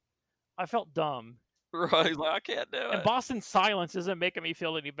 I felt dumb. Right, like, I can't do And it. Boston's silence isn't making me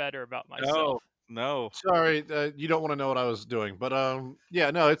feel any better about myself. No. Sorry, you don't want to know what I was doing, but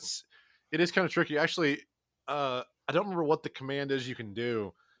yeah, no, it is kind of tricky. Actually, I don't remember what the command is you can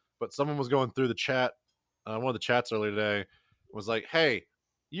do, but someone was going through the chat, one of the chats earlier today, was like, "Hey,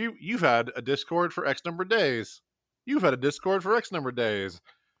 you've had a Discord for X number of days. You've had a Discord for X number of days,"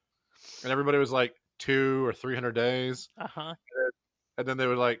 and everybody was like 200 or 300 days, Uh-huh. and then they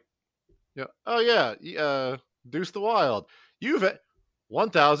were like, "Yeah, oh yeah, Deuce the Wild, you've had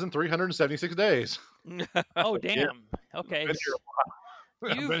 1,376 days." Oh damn. Okay. Been here a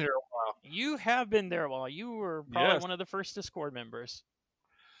while. I've You've- been here a while. You have been there a while. You were probably Yes. one of the first Discord members.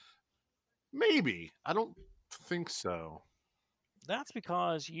 Maybe. I don't think so. That's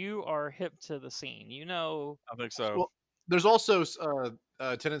because you are hip to the scene. You know, I think so. Well, there's also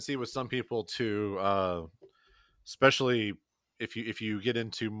a tendency with some people to, especially if you get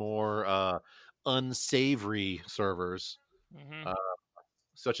into more unsavory servers, mhm.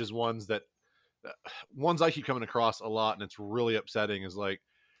 such as ones I keep coming across a lot, and it's really upsetting. Is like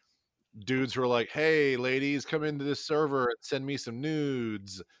dudes who are like, "Hey, ladies, come into this server and send me some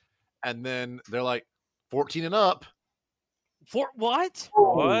nudes," and then they're like, 14 and up. For what?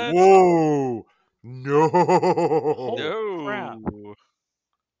 What? Whoa! No. Holy crap. No.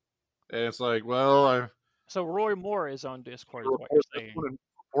 And it's like, well, I So Roy Moore is on Discord, is what report you're this saying. one and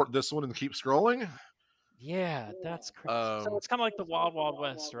report this one and keep scrolling. Yeah, that's crazy. So Um, it's kind of like the Wild Wild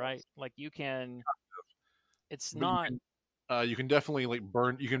West, right? Like you can. It's but you not. can you can definitely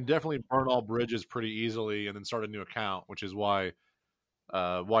burn all bridges pretty easily and then start a new account, which is why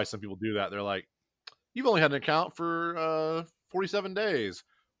some people do that. They're like, you've only had an account for 47 days.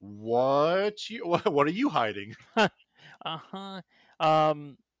 What are you hiding? Uh-huh. At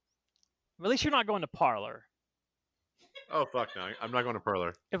least you're not going to Parlor. Oh fuck no, I'm not going to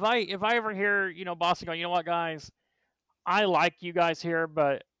Perler. If I ever hear, Boston going, you know what, guys, I like you guys here,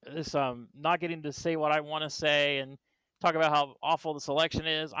 but this not getting to say what I want to say and talk about how awful the selection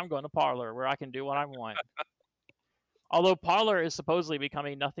is, I'm going to Parlor where I can do what I want. Although Parlor is supposedly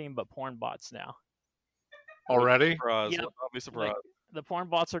becoming nothing but porn bots now. Already? Surprised. Yep. I'll be surprised. The porn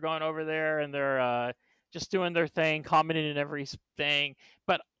bots are going over there and they're just doing their thing, commenting in every thing.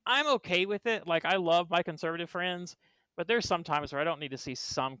 But I'm okay with it. Like, I love my conservative friends, but there's some times where I don't need to see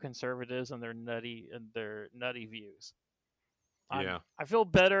some conservatives and their nutty views. Yeah. I feel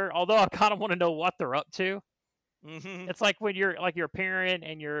better, although I kind of want to know what they're up to. Mm-hmm. It's like when you're a parent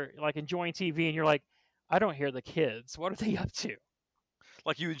and you're like enjoying TV and you're like, I don't hear the kids. What are they up to?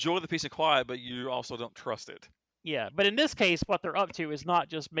 Like, you enjoy the peace and quiet, but you also don't trust it. Yeah, but in this case, what they're up to is not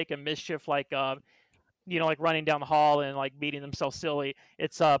just making mischief, like like running down the hall and like beating themselves silly.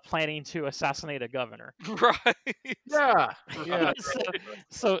 It's planning to assassinate a governor. Right. Yeah. Yeah.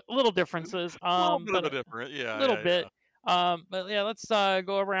 so little differences. A little bit but of a different. Yeah. a little yeah, bit. But yeah, let's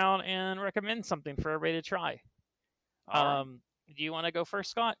go around and recommend something for everybody to try. Yeah. All right. Do you want to go first,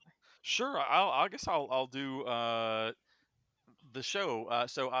 Scott? Sure. I guess I'll do the show.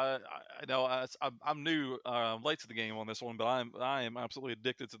 So I know I'm new, late to the game on this one, but I am absolutely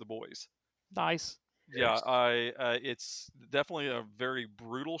addicted to The Boys. Nice. Yeah, it's definitely a very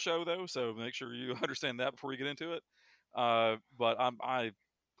brutal show though, so make sure you understand that before you get into it. But I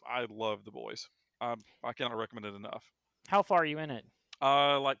love The Boys. I cannot recommend it enough. How far are you in it?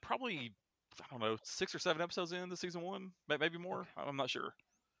 Like probably, I don't know, 6 or 7 episodes into season 1, maybe more. I'm not sure.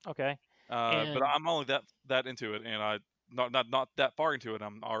 Okay. But And- I'm only that into it, and I not that far into it.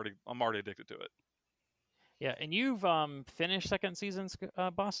 I'm already addicted to it. Yeah, and you've finished second season,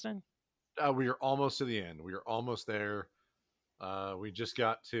 Boston? We are almost to the end. We are almost there. We just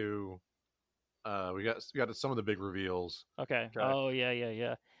got to we got to some of the big reveals. Okay. Okay. Oh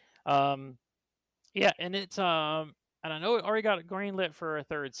yeah. Yeah, and it's and I know it already got greenlit for a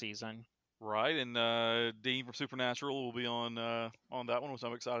third season. Right, and Dean from Supernatural will be on that one, which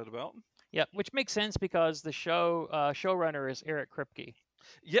I'm excited about. Yeah, which makes sense because the showrunner is Eric Kripke.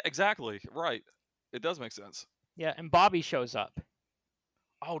 Yeah, exactly. Right, it does make sense. Yeah, and Bobby shows up.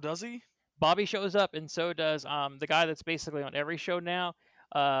 Oh, does he? Bobby shows up, and so does the guy that's basically on every show now,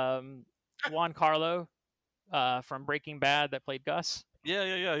 Juan Carlo, from Breaking Bad that played Gus. Yeah. Oh,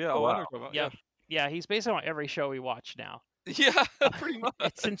 Oh, I know wow. what you're talking about. Yeah, he's basically on every show we watch now. Yeah, pretty much.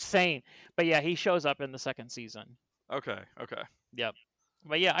 It's insane. But yeah, he shows up in the second season. Okay.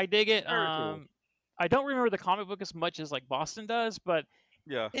 But yeah, I dig it. Very cool. I don't remember the comic book as much as like Boston does, but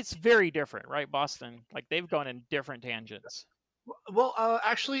Yeah. it's very different, right? Boston, like they've gone in different tangents. Well,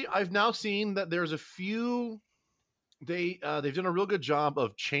 actually, I've now seen that there's a few. They've done a real good job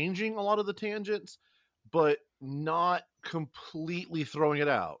of changing a lot of the tangents, but not completely throwing it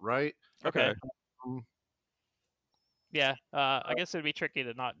out. Right? Okay. Um, Yeah, I guess it'd be tricky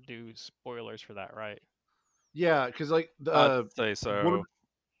to not do spoilers for that, right? yeah, because like I'd say so.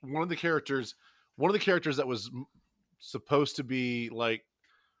 one of the characters that was supposed to be like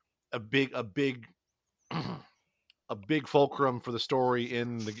a big a big fulcrum for the story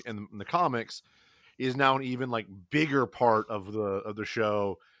in the comics is now an even like bigger part of the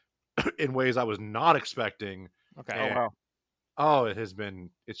show in ways I was not expecting. Okay. And- wow. Oh,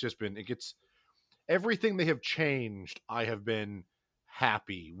 it gets everything they have changed. I have been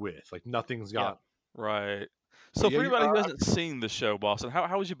happy with. Like nothing's got. Right. So Yeah, for you- anybody who hasn't seen the show, Boston,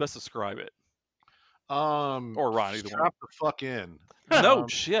 how would you best describe it? Or Ryan, either one. strap the fuck in. No Um,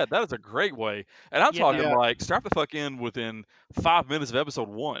 shit, that is a great way. And I'm Yeah. talking Yeah. like strap the fuck in within 5 minutes of episode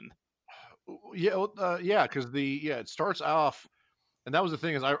 1. Yeah, because it starts off, and that was the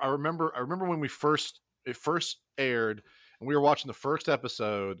thing is I remember when it first aired, and we were watching the first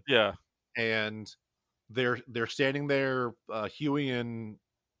episode, Yeah. and they're standing there, Huey and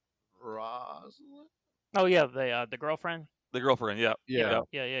Rosalind. Oh yeah, the girlfriend. The girlfriend, yeah. Yeah.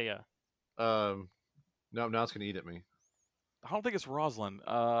 Yeah. No, now it's gonna eat at me I don't think it's Rosalind.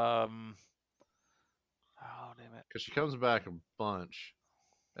 Oh damn it. because she comes back a bunch.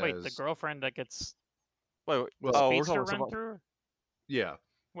 Wait, the as- girlfriend that gets Wait. Well, oh, we're speedster talking run about through? Yeah,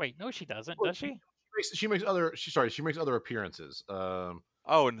 Wait, no, she doesn't. Well, Does she? she makes other appearances.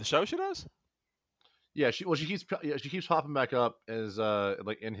 Oh, in the show she does? Yeah, she keeps popping back up as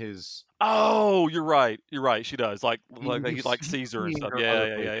like in his Oh, you're right. You're right. She does. Like he he's like Caesar and seeing stuff. her Yeah, other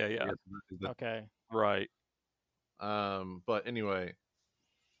yeah, yeah, places, yeah, I yeah. guess, is the- Okay, Right. But anyway,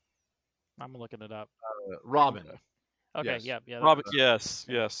 I'm looking it up. Robin. Okay. Okay, Yes. yeah. Robin. Yes.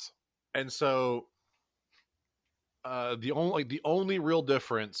 yeah. Yes. And so the only real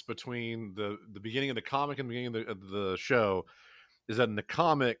difference between the beginning of the comic and the beginning of the show is that in the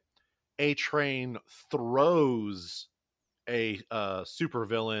comic, A-Train throws a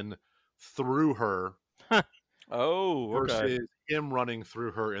supervillain through her Oh, okay. versus him running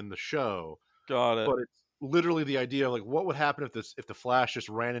through her in the show. Got it. But it's literally the idea of like what would happen if the Flash just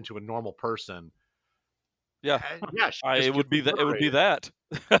ran into a normal person. Yeah. And yeah, she just It would gets be that. It would be obliterated.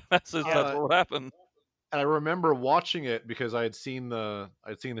 that. That's Uh, what would happen. And I remember watching it because I had seen the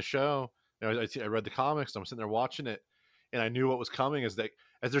show. You know, I read the comics. And I'm sitting there watching it, and I knew what was coming. As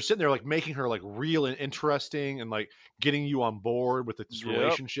they're sitting there like making her like real and interesting, and like getting you on board with this Yep.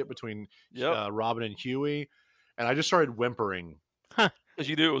 relationship between Yep. Robin and Huey. And I just started whimpering. Because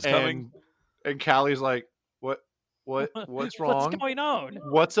you knew it was coming. And Callie's like, what's What's wrong? going on?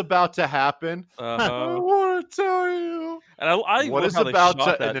 What's about to happen? I Uh-huh. want to tell you. And I What love is how they about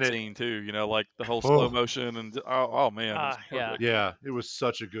shot to- and that then it- scene too. You know, like the whole slow Oh. motion and oh man, it was Yeah. perfect. Yeah, it was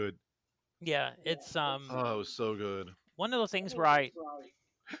such a good. Yeah, it's Oh, it was so good. one of those things where I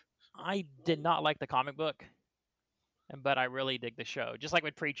did not like the comic book, but I really dig the show. Just like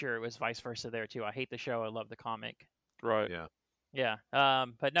with Preacher, it was vice versa there too. I hate the show, I love the comic. Right. Yeah. Yeah.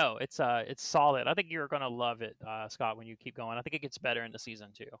 But no, it's solid. I think you're gonna love it, Scott, when you keep going. I think it gets better into season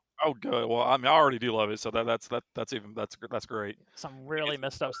 2. Oh, good. Well, I mean, I already do love it, so that's great. Some really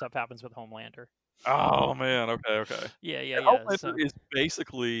messed up stuff happens with Homelander. Oh man. Okay. Yeah. And Homelander is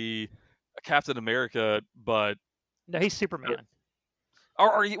basically a Captain America, but No, he's Superman.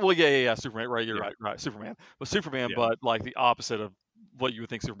 well, yeah. Superman. Right. You're Yeah. right. Superman, but Superman, Yeah. but like the opposite of what you would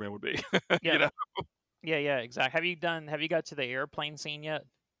think Superman would be. Yeah. You know? Yeah, exactly. Have you got to the airplane scene yet?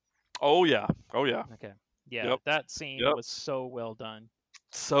 Oh yeah. Okay. Yeah, Yep. that scene Yep. was so well done.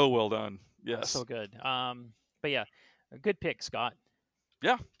 So well done. Yes. So good. But yeah, a good pick, Scott.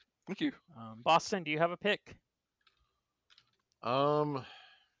 Thank you. Boston, do you have a pick?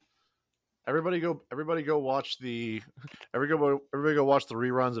 Everybody go watch the everybody go watch the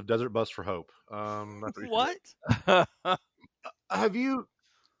reruns of Desert Bus for Hope. That's what you should do.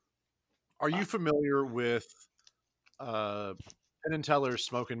 Are you familiar with Penn and Teller's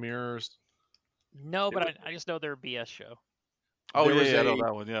Smoke and Mirrors? No, but I just know they're a BS show. Oh There yeah, was I know a-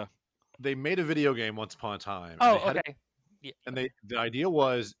 that one. Yeah. They made a video game once upon a time. and Oh, they had okay. Yeah. And the idea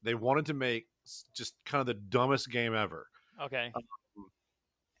was they wanted to make just kind of the dumbest game ever. Okay.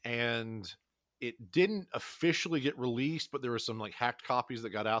 And it didn't officially get released, but there were some like hacked copies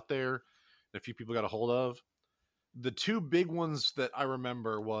that got out there and a few people got a hold of. The two big ones that I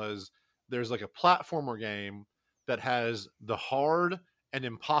remember was there's like a platformer game that has the hard and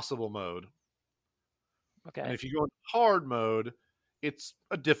impossible mode. And Okay. if you go into hard mode, it's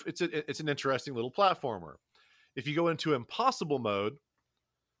it's an interesting little platformer. If you go into impossible mode,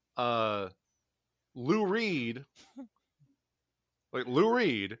 Lou Reed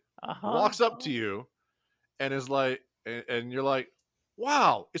Uh-huh. walks up to you and is like, and you're like,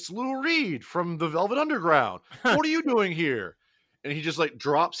 wow, it's Lou Reed from the Velvet Underground. What are you doing here? And he just like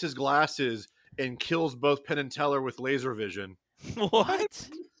drops his glasses and kills both Penn and Teller with laser vision. What?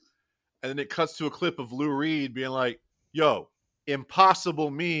 And then it cuts to a clip of Lou Reed being like, yo,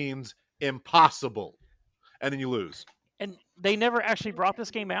 impossible means impossible. And then you lose. And they never actually brought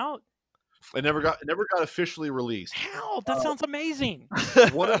this game out? It never got officially released. How? That sounds amazing.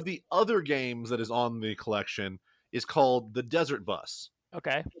 One of the other games that is on the collection is called The Desert Bus.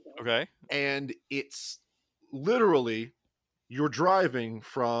 Okay. Okay. And it's literally you're driving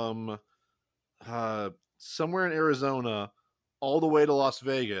from somewhere in Arizona all the way to Las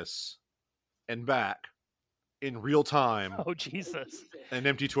Vegas and back in real time Oh, Jesus. in an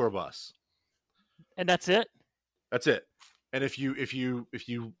empty tour bus. And that's it? That's it. And if you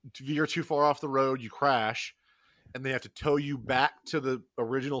veer too far off the road, you crash, and they have to tow you back to the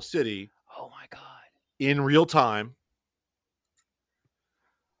original city Oh, my God. in real time.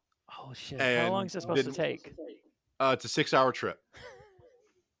 Oh, shit. How long is this supposed to take? It's a 6-hour trip.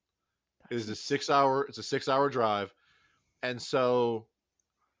 It is a 6-hour. It's a 6-hour drive, and so,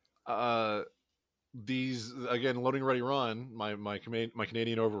 these again loading ready run. My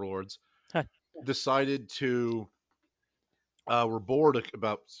Canadian overlords decided to. Were bored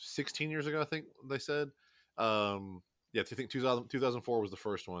about 16 years ago. I think they said. I think 2004 was the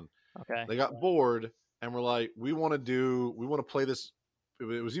first one. Okay. They got bored and were like, we want to play this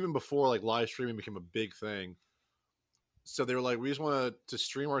it was even before like live streaming became a big thing. So they were like, we just want to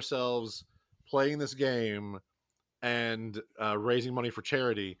stream ourselves playing this game and raising money for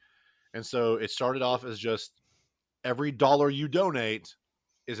charity. And so it started off as just every dollar you donate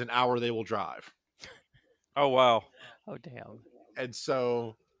is an hour they will drive. Oh wow. Oh damn. And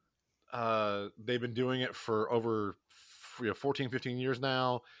so they've been doing it for over 14, 15 years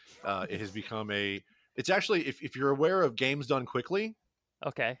now. It has become it's actually, if you're aware of Games Done Quickly,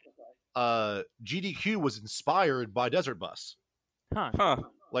 Okay. GDQ was inspired by Desert Bus. Huh.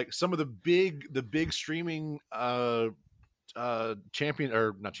 Like some of the big streaming champion,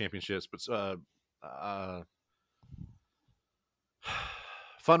 or not championships, but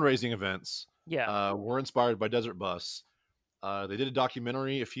fundraising events Yeah. were inspired by Desert Bus. They did a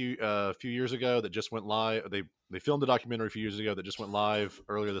documentary a few years ago that just went live. They filmed a documentary a few years ago that just went live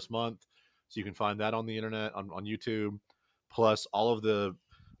earlier this month, so you can find that on the internet on YouTube. Plus, all of their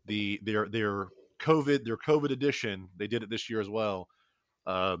COVID edition. They did it this year as well.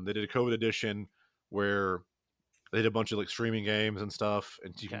 They did a COVID edition where they did a bunch of like streaming games and stuff,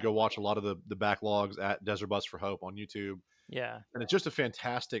 and you can Okay. go watch a lot of the backlogs at Desert Bus for Hope on YouTube. Yeah. And it's just a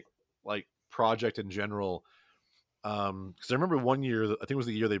fantastic like project in general. Because I remember one year, I think it was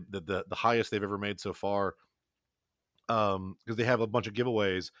the year the highest they've ever made so far. Because they have a bunch of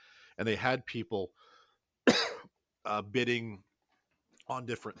giveaways, and they had people bidding on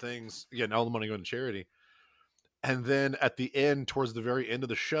different things. Again, all the money going to charity. And then at the end, towards the very end of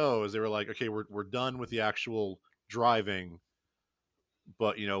the show, as they were like, "Okay, we're done with the actual driving,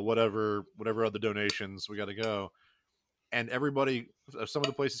 but whatever other donations, we got to go." And everybody, some of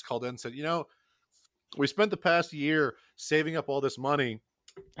the places called in and said, we spent the past year saving up all this money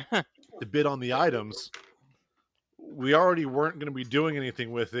to bid on the items. We already weren't going to be doing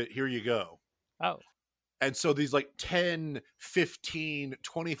anything with it. Here you go. Oh. And so these like $10, $15,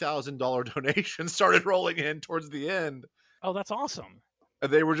 $20,000 donations started rolling in towards the end. Oh, that's awesome.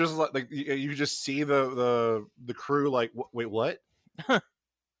 And they were just like you just see the crew like, wait, what?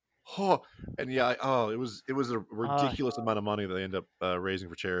 Oh, and yeah, it was a ridiculous amount of money that they end up raising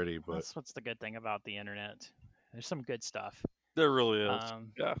for charity. But That's what's the good thing about the internet. There's some good stuff. There really is.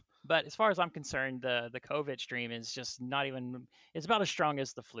 Yeah. But as far as I'm concerned, the COVID stream is just not even. It's about as strong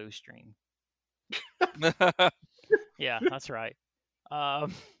as the flu stream. Yeah, that's right.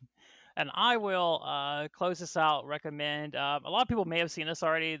 And I will close this out. Recommend. A lot of people may have seen this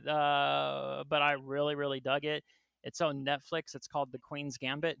already, but I really, really dug it. It's on Netflix. It's called The Queen's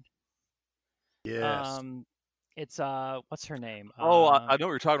Gambit. yes, It's what's her name? I know what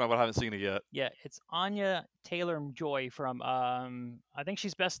you're talking about, but I haven't seen it yet. Yeah, it's Anya Taylor-Joy from I think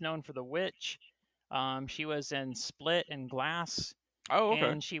she's best known for The Witch. She was in Split and Glass. Oh, okay.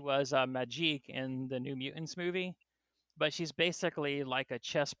 And she was Magique in the New Mutants movie. But she's basically like a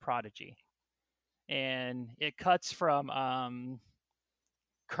chess prodigy. And it cuts from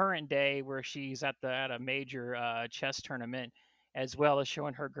current day where she's at a major chess tournament, as well as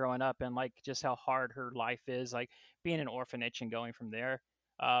showing her growing up and like just how hard her life is, like being an orphanage and going from there.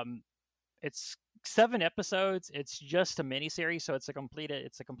 It's 7 episodes. It's just a miniseries, so it's a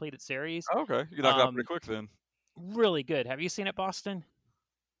completed series. Oh, okay. You knocked it out pretty quick then. Really good. Have you seen it, Boston?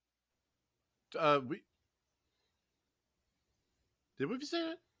 Did we see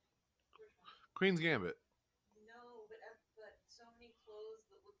it? Queen's Gambit. No, but so many clothes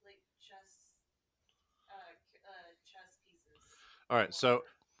that look like chess pieces. All right, so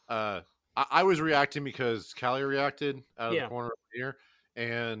I was reacting because Callie reacted out of Yeah. the corner of my ear,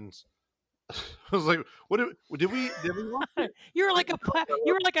 and I was like, "What did we watch it?" You were like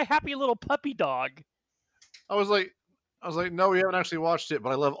a happy little puppy dog. I was like, "No, we haven't actually watched it,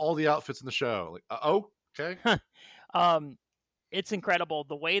 but I love all the outfits in the show." Like, okay. It's incredible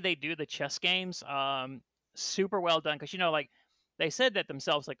the way they do the chess games. Super well done, because like they said that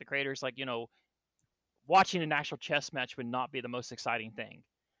themselves, like the creators, like watching an actual chess match would not be the most exciting thing.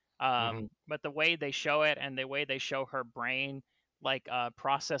 But the way they show it and the way they show her brain, like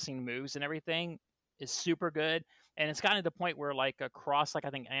processing moves and everything, is super good. And it's gotten to the point where like across, like I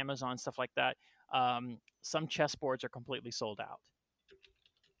think Amazon, stuff like that, some chess boards are completely sold out.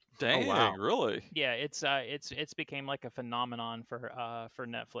 Dang, wow. really? Yeah, it's became like a phenomenon for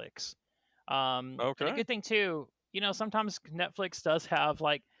Netflix. And a Okay. good thing too, sometimes Netflix does have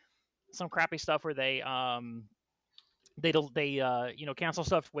like some crappy stuff where they cancel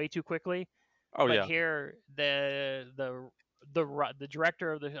stuff way too quickly. Oh, But yeah. here the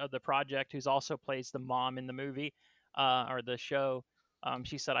director of the project, who's also plays the mom in the movie or the show,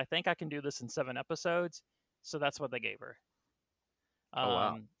 she said, "I think I can do this in 7 episodes." So that's what they gave her. Oh,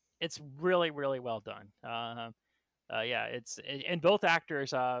 wow. It's really, really well done. Yeah, and both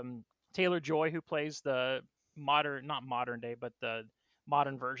actors, Taylor Joy, who plays the not modern day, but the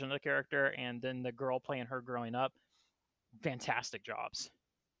modern version of the character, and then the girl playing her growing up, fantastic jobs.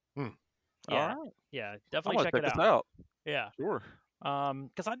 Hmm. Yeah, All right. yeah, I'm definitely gonna check check it this out. out. Yeah, Sure.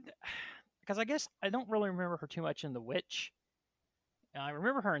 because I guess I don't really remember her too much in The Witch. I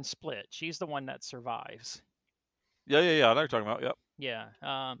remember her in Split. She's the one that survives. Yeah. I know what you're talking about. Yep. Yeah,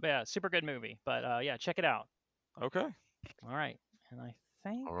 but yeah, super good movie. But yeah, check it out. Okay. All right, and I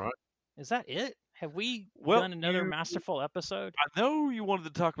think All right. is that it? Have we Well, done another you- masterful episode? I know you wanted to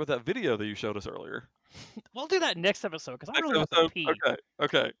talk about that video that you showed us earlier. We'll do that next episode because I Next really have to episode. pee. Okay.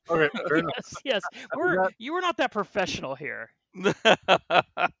 Okay. Fair enough. Yes, you were not that professional here.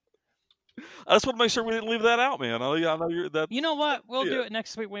 I just want to make sure we didn't leave that out, man. I know you're that. You know what? We'll Yeah. do it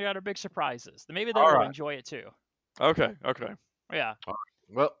next week when we got our big surprises. Maybe they All will right. enjoy it too. Okay. Yeah.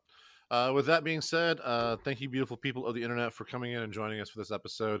 Well, with that being said, thank you, beautiful people of the internet, for coming in and joining us for this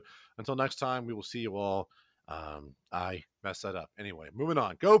episode. Until next time, we will see you all. I messed that up. Anyway, moving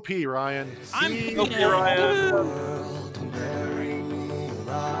on. Go pee, Ryan. I'm See peeing. ya. world and bury me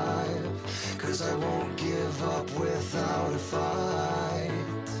alive, 'cause I won't give up without a fight.